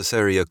my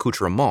necessary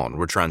accoutrements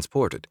were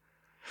transported.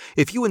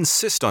 If you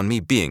insist on me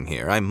being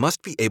here, I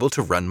must be able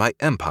to run my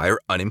empire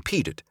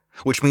unimpeded,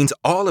 which means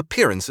all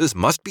appearances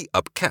must be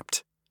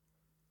upkept."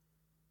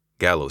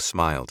 Gallo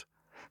smiled,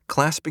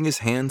 clasping his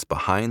hands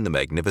behind the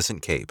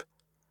magnificent cape.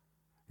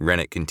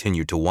 Rennick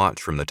continued to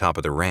watch from the top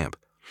of the ramp,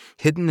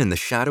 hidden in the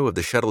shadow of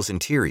the shuttle's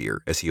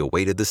interior as he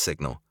awaited the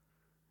signal.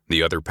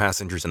 The other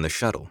passengers in the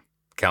shuttle,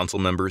 council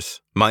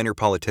members, minor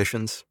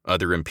politicians,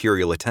 other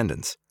Imperial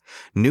attendants,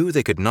 knew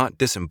they could not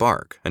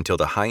disembark until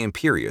the High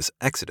Imperious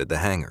exited the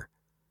hangar.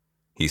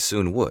 He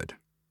soon would,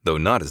 though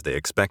not as they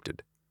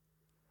expected.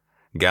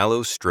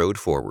 Gallo strode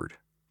forward,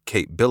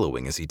 cape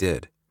billowing as he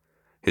did.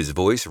 His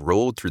voice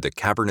rolled through the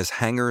cavernous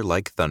hangar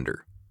like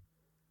thunder.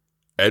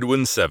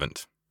 "Edwin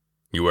Seventh,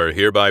 you are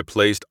hereby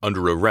placed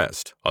under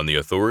arrest on the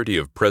authority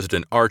of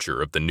President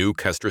Archer of the New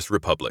Kestris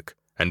Republic,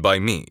 and by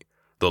me,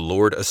 the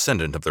Lord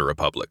Ascendant of the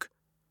Republic,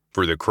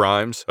 for the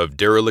crimes of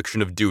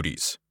dereliction of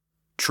duties,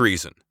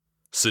 treason,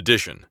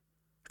 sedition,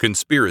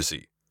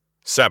 conspiracy,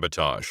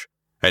 sabotage,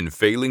 and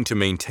failing to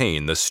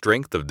maintain the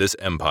strength of this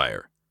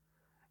empire.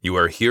 You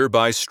are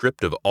hereby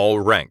stripped of all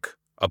rank,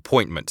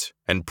 appointment,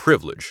 and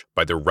privilege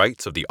by the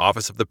rights of the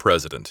office of the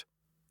President."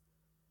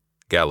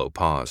 Gallo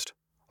paused,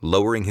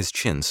 lowering his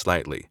chin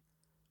slightly.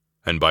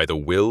 "And by the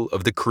will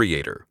of the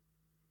Creator."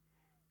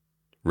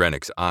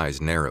 Rennick's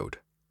eyes narrowed.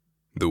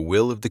 The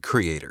will of the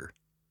Creator.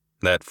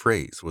 That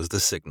phrase was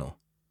the signal.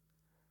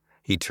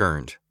 He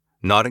turned,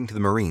 nodding to the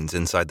Marines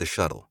inside the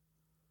shuttle.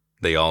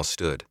 They all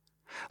stood,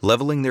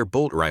 leveling their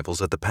bolt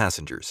rifles at the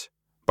passengers,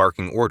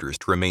 barking orders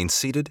to remain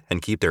seated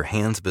and keep their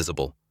hands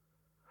visible.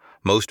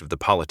 Most of the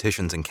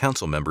politicians and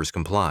council members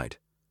complied.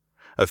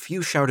 A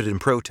few shouted in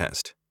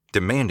protest,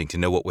 demanding to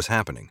know what was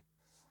happening.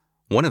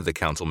 One of the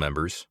council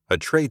members, a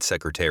trade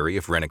secretary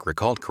if Rennick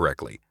recalled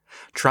correctly,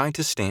 tried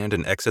to stand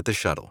and exit the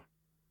shuttle.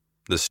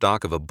 The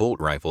stock of a bolt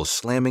rifle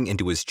slamming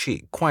into his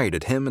cheek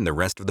quieted him and the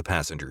rest of the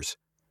passengers.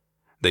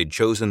 They'd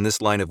chosen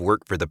this line of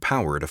work for the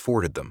power it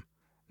afforded them,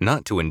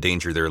 not to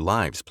endanger their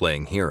lives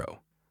playing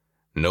hero.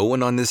 No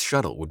one on this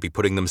shuttle would be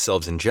putting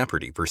themselves in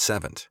jeopardy for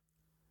Seventh.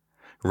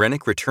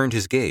 Rennick returned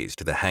his gaze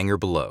to the hangar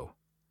below.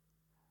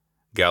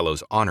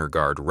 Gallo's honor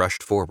guard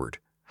rushed forward,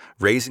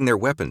 raising their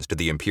weapons to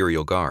the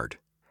Imperial Guard.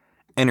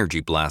 Energy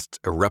blasts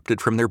erupted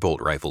from their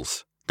bolt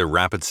rifles, the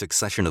rapid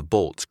succession of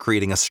bolts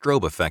creating a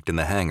strobe effect in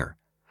the hangar,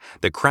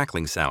 the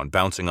crackling sound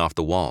bouncing off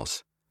the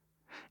walls.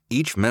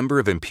 Each member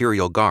of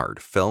Imperial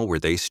Guard fell where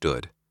they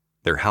stood,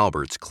 their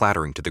halberds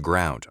clattering to the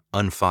ground,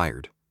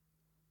 unfired.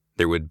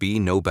 There would be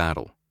no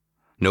battle,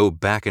 no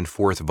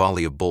back-and-forth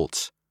volley of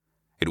bolts.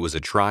 It was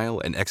a trial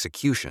and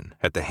execution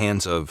at the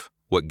hands of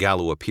what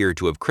Gallo appeared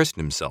to have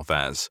christened himself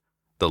as,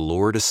 the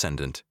Lord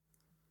Ascendant.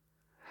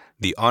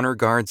 The honor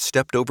guard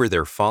stepped over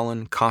their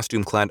fallen,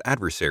 costume-clad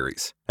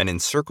adversaries and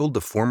encircled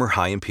the former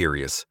High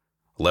Imperious,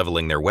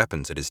 leveling their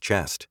weapons at his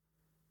chest.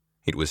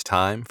 It was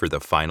time for the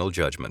final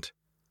judgment.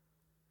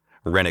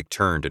 Rennick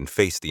turned and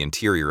faced the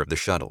interior of the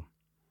shuttle.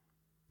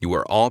 "You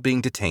are all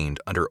being detained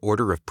under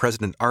order of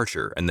President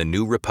Archer and the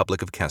new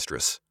Republic of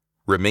Kestris.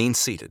 Remain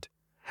seated.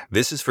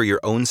 This is for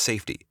your own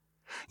safety.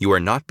 You are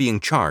not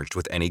being charged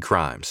with any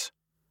crimes."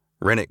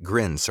 Rennick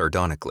grinned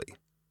sardonically.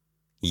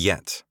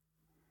 "Yet.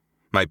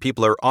 My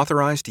people are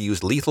authorized to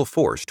use lethal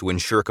force to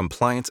ensure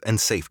compliance and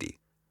safety.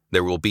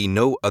 There will be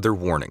no other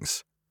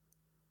warnings."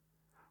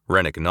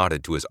 Rennick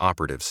nodded to his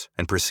operatives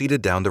and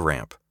proceeded down the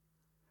ramp.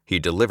 He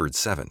delivered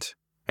Seventh,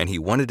 and he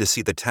wanted to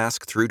see the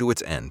task through to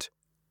its end.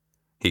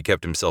 He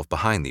kept himself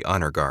behind the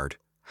honor guard,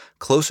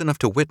 close enough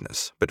to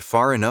witness, but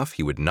far enough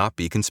he would not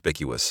be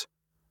conspicuous.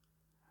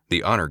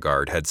 The honor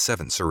guard had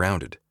Seventh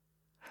surrounded.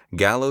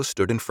 Gallo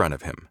stood in front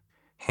of him,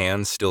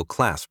 hands still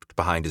clasped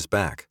behind his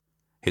back,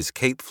 his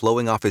cape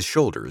flowing off his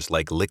shoulders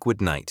like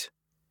liquid night.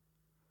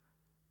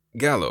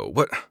 "Gallo,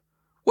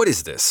 what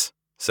is this?"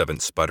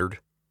 Seventh sputtered.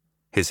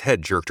 His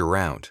head jerked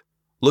around,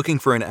 looking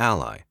for an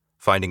ally,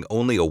 finding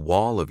only a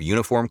wall of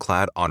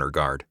uniform-clad honor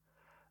guard.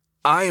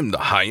 "I am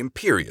the High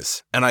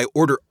Imperious, and I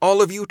order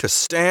all of you to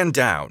stand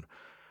down.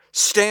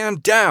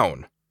 Stand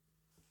down!"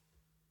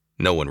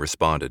 No one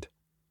responded.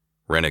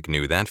 Rennick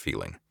knew that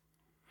feeling.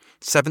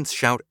 Seventh's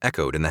shout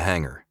echoed in the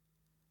hangar.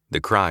 The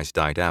cries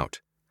died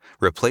out,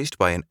 replaced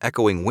by an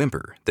echoing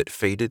whimper that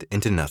faded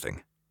into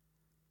nothing.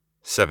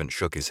 Seventh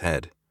shook his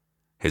head,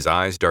 his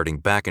eyes darting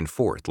back and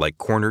forth like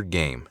cornered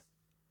game.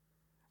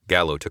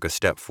 Gallo took a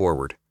step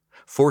forward,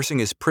 forcing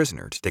his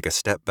prisoner to take a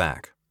step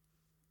back.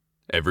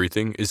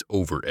 "Everything is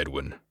over,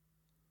 Edwin.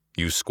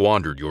 You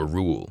squandered your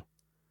rule.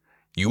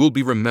 You will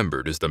be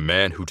remembered as the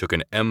man who took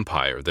an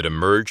empire that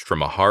emerged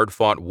from a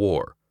hard-fought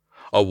war,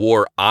 a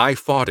war I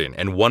fought in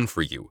and won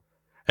for you,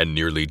 and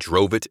nearly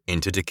drove it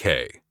into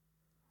decay.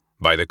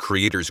 By the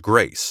Creator's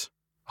grace,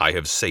 I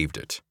have saved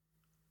it."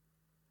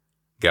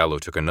 Gallo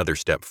took another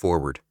step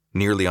forward,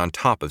 nearly on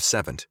top of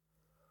Seventh.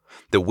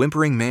 The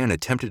whimpering man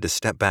attempted to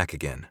step back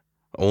again,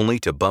 only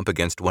to bump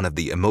against one of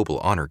the immobile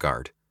honor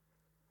guard.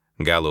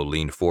 Gallo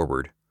leaned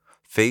forward,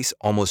 face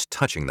almost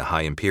touching the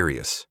High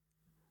Imperious.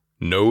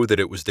 "Know that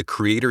it was the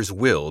Creator's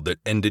will that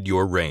ended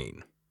your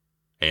reign.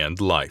 And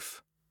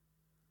life."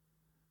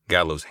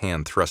 Gallo's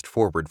hand thrust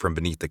forward from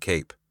beneath the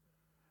cape.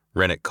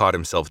 Rennick caught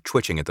himself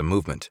twitching at the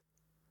movement.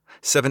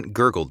 Seven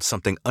gurgled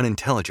something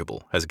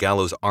unintelligible as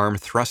Gallo's arm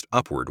thrust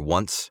upward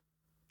once,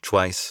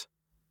 twice,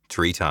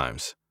 3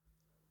 times.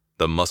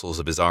 The muscles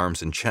of his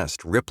arms and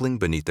chest rippling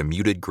beneath the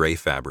muted gray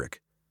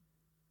fabric.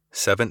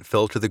 Seven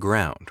fell to the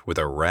ground with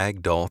a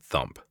rag-doll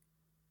thump,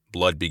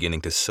 blood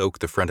beginning to soak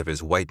the front of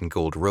his white and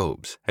gold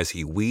robes as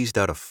he wheezed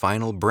out a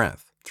final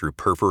breath through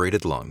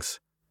perforated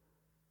lungs.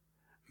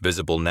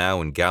 Visible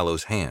now in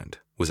Gallo's hand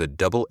was a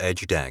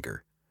double-edged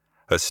dagger,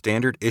 a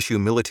standard-issue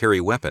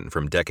military weapon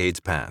from decades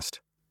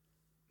past.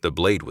 The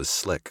blade was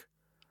slick,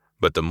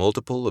 but the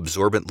multiple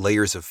absorbent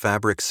layers of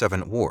fabric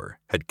Seven wore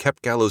had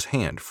kept Gallo's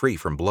hand free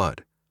from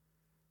blood.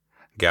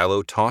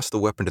 Gallo tossed the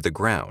weapon to the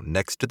ground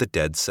next to the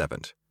dead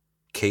Seven,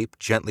 cape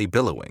gently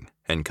billowing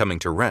and coming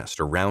to rest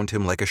around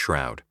him like a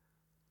shroud.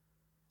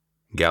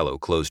 Gallo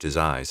closed his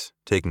eyes,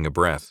 taking a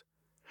breath,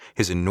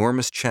 his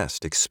enormous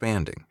chest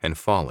expanding and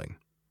falling.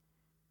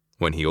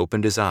 When he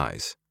opened his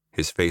eyes,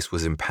 his face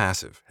was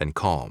impassive and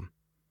calm,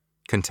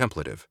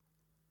 contemplative.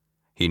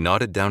 He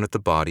nodded down at the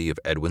body of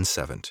Edwin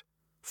Seven,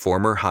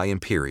 former High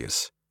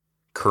Imperious,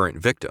 current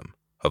victim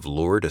of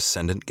Lord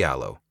Ascendent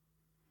Gallo.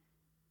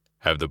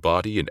 Have the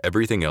body and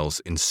everything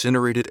else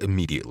incinerated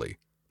immediately,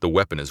 the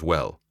weapon as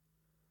well.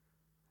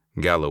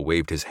 Gallo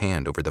waved his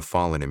hand over the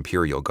fallen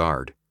Imperial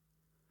Guard.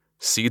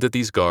 See that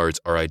these guards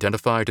are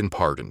identified and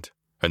pardoned,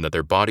 and that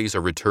their bodies are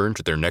returned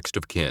to their next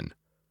of kin.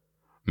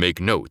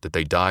 Make note that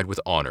they died with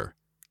honor,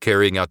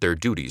 carrying out their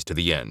duties to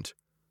the end.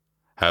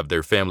 Have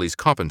their families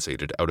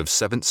compensated out of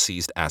 7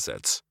 seized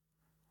assets.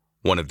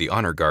 One of the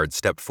honor guards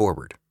stepped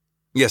forward.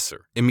 Yes,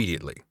 sir,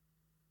 immediately.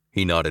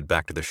 He nodded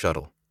back to the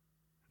shuttle.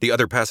 The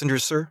other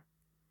passengers, sir?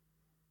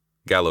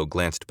 Gallo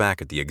glanced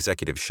back at the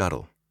executive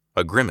shuttle,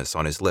 a grimace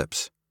on his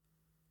lips.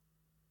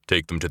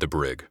 Take them to the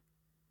brig.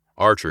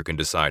 Archer can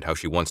decide how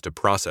she wants to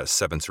process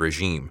Seven's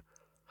regime.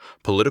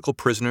 Political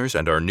prisoners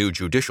and our new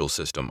judicial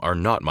system are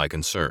not my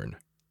concern.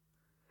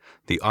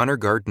 The honor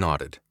guard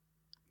nodded.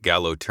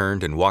 Gallo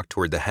turned and walked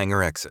toward the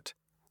hangar exit,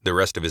 the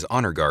rest of his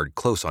honor guard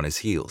close on his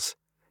heels,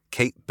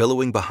 cape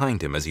billowing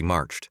behind him as he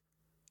marched.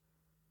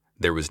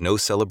 There was no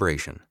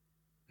celebration,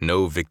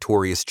 no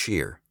victorious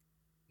cheer,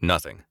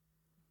 nothing.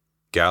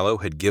 Gallo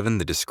had given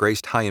the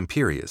disgraced High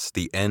Imperious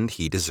the end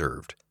he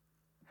deserved.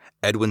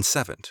 Edwin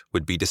Seven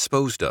would be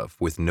disposed of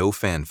with no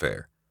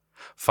fanfare,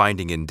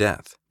 finding in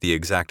death the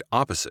exact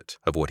opposite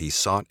of what he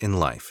sought in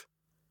life.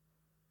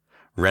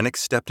 Rennick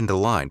stepped into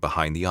line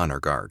behind the honor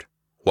guard,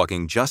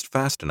 walking just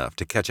fast enough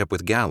to catch up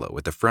with Gallo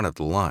at the front of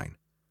the line.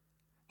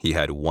 He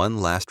had one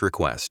last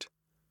request.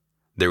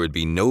 There would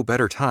be no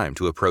better time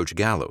to approach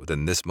Gallo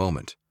than this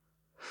moment.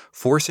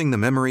 Forcing the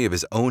memory of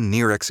his own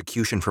near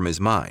execution from his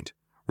mind,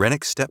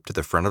 Rennick stepped to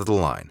the front of the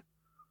line.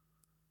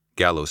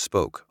 Gallo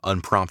spoke,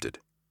 unprompted.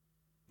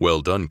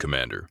 Well done,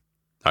 Commander.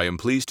 I am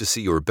pleased to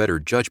see your better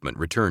judgment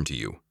return to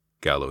you,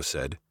 Gallo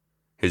said,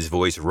 his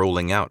voice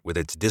rolling out with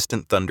its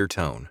distant thunder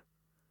tone.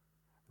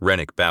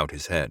 Rennick bowed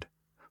his head,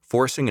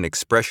 forcing an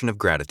expression of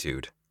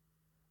gratitude.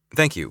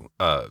 Thank you,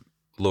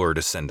 Lord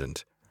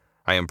Ascendant.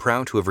 I am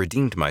proud to have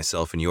redeemed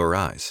myself in your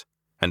eyes,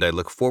 and I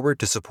look forward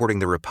to supporting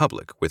the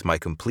Republic with my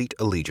complete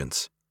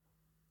allegiance.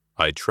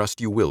 I trust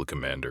you will,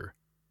 Commander.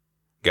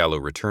 Gallo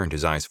returned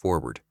his eyes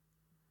forward.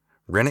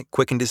 Rennick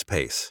quickened his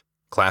pace,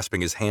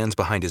 clasping his hands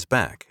behind his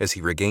back as he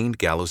regained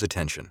Gallo's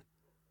attention.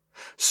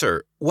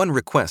 Sir, one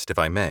request if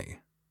I may,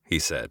 he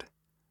said,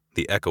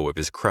 the echo of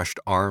his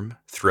crushed arm,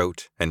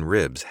 throat, and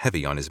ribs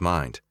heavy on his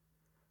mind.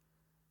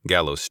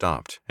 Gallo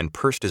stopped and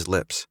pursed his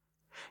lips,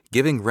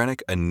 giving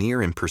Rennick a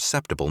near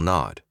imperceptible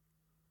nod.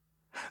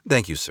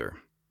 Thank you, sir.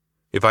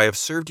 If I have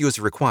served you as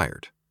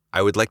required,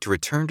 I would like to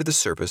return to the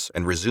service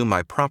and resume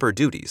my proper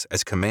duties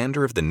as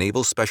commander of the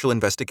Naval Special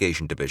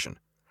Investigation Division,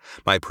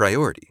 my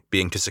priority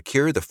being to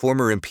secure the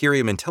former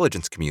Imperium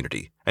intelligence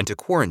community and to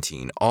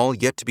quarantine all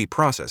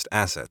yet-to-be-processed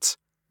assets.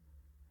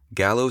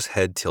 Gallo's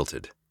head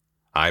tilted,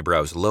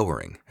 eyebrows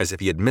lowering as if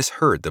he had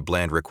misheard the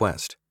bland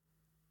request.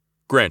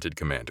 Granted,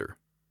 Commander.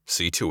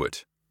 See to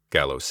it,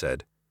 Gallo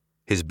said,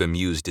 his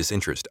bemused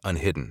disinterest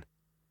unhidden.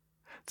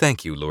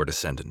 Thank you, Lord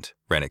Ascendant,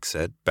 Rennick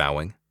said,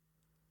 bowing.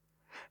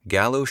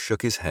 Gallo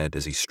shook his head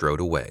as he strode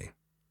away,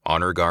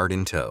 honor guard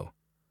in tow.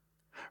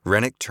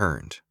 Rennick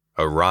turned,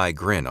 a wry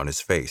grin on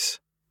his face.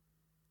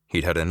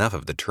 He'd had enough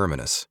of the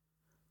terminus.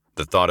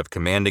 The thought of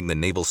commanding the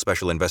Naval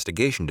Special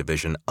Investigation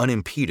Division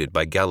unimpeded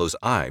by Gallo's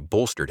eye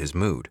bolstered his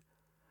mood.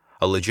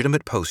 A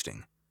legitimate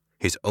posting,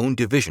 his own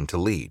division to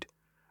lead,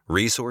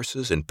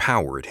 resources and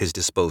power at his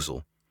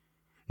disposal.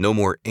 No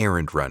more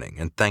errand running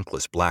and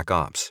thankless black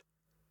ops.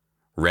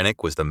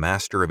 Rennick was the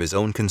master of his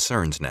own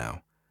concerns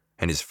now,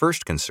 and his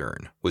first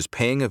concern was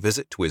paying a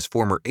visit to his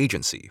former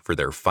agency for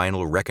their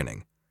final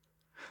reckoning.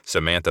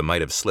 Samantha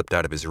might have slipped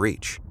out of his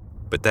reach,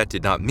 but that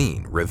did not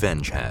mean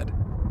revenge had.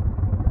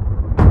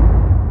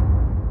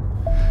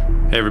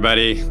 Hey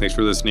everybody, thanks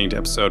for listening to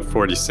episode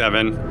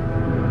 47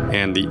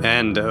 and the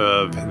end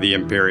of the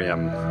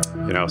Imperium.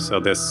 So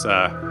this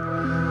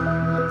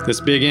this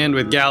big end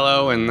with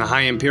Gallo and the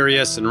High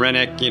Imperius and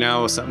Rennick,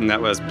 something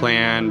that was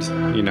planned,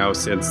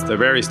 since the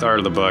very start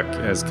of the book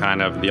as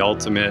kind of the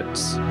ultimate,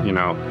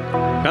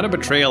 kind of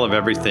betrayal of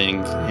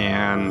everything.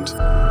 And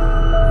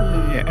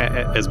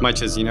as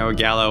much as,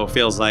 Gallo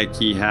feels like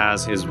he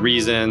has his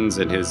reasons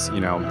and his,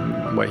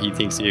 what he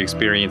thinks he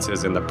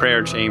experiences in the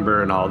prayer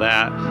chamber and all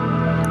that,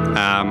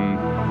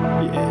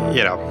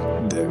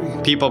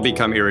 people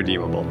become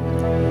irredeemable.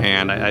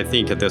 And I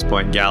think at this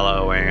point,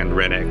 Gallo and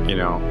Rennick,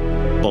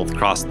 both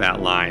crossed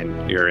that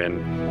line here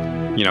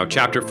in,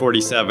 chapter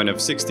 47 of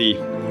 60,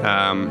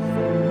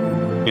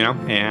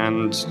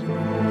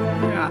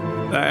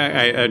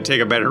 I'd take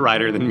a better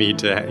writer than me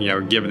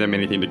to, give them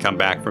anything to come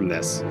back from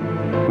this.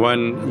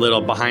 One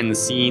little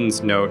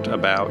behind-the-scenes note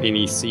about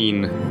any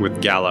scene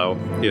with Gallo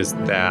is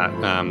that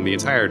the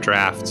entire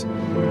draft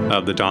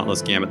of the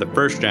Dauntless Gambit, the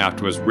first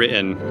draft, was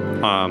written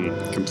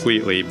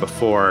completely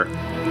before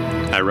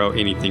I wrote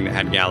anything that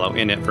had Gallo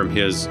in it from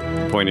his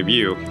point of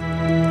view,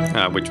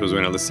 which was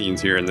one of the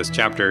scenes here in this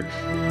chapter,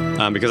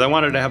 because I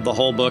wanted to have the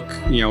whole book,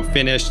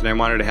 finished, and I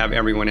wanted to have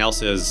everyone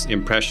else's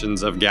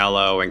impressions of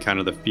Gallo and kind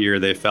of the fear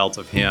they felt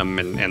of him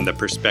and the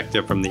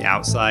perspective from the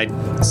outside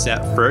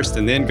set first,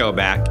 and then go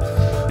back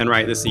and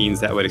write the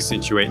scenes that would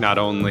accentuate not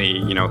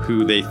only,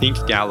 who they think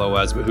Gallo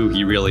was, but who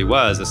he really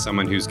was as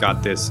someone who's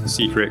got this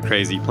secret,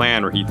 crazy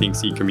plan where he thinks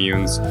he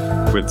communes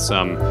with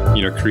some,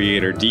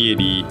 creator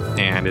deity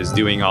and is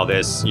doing all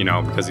this,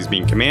 because he's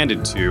being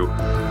commanded to,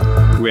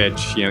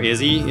 which, is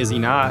he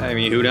not? I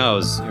mean, who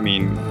knows? I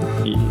mean,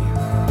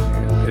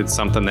 it's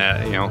something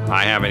that,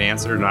 I haven't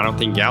answered, and I don't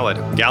think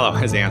Gallo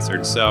has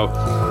answered. So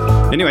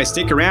anyway,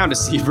 stick around to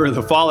see for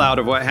the fallout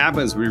of what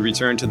happens. We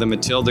return to the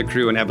Matilda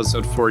crew in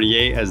episode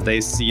 48 as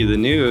they see the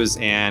news,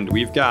 and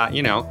we've got,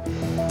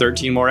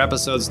 13 more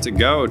episodes to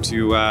go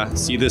to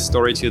see this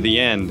story to the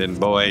end, and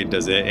boy,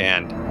 does it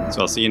end.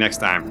 So I'll see you next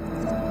time.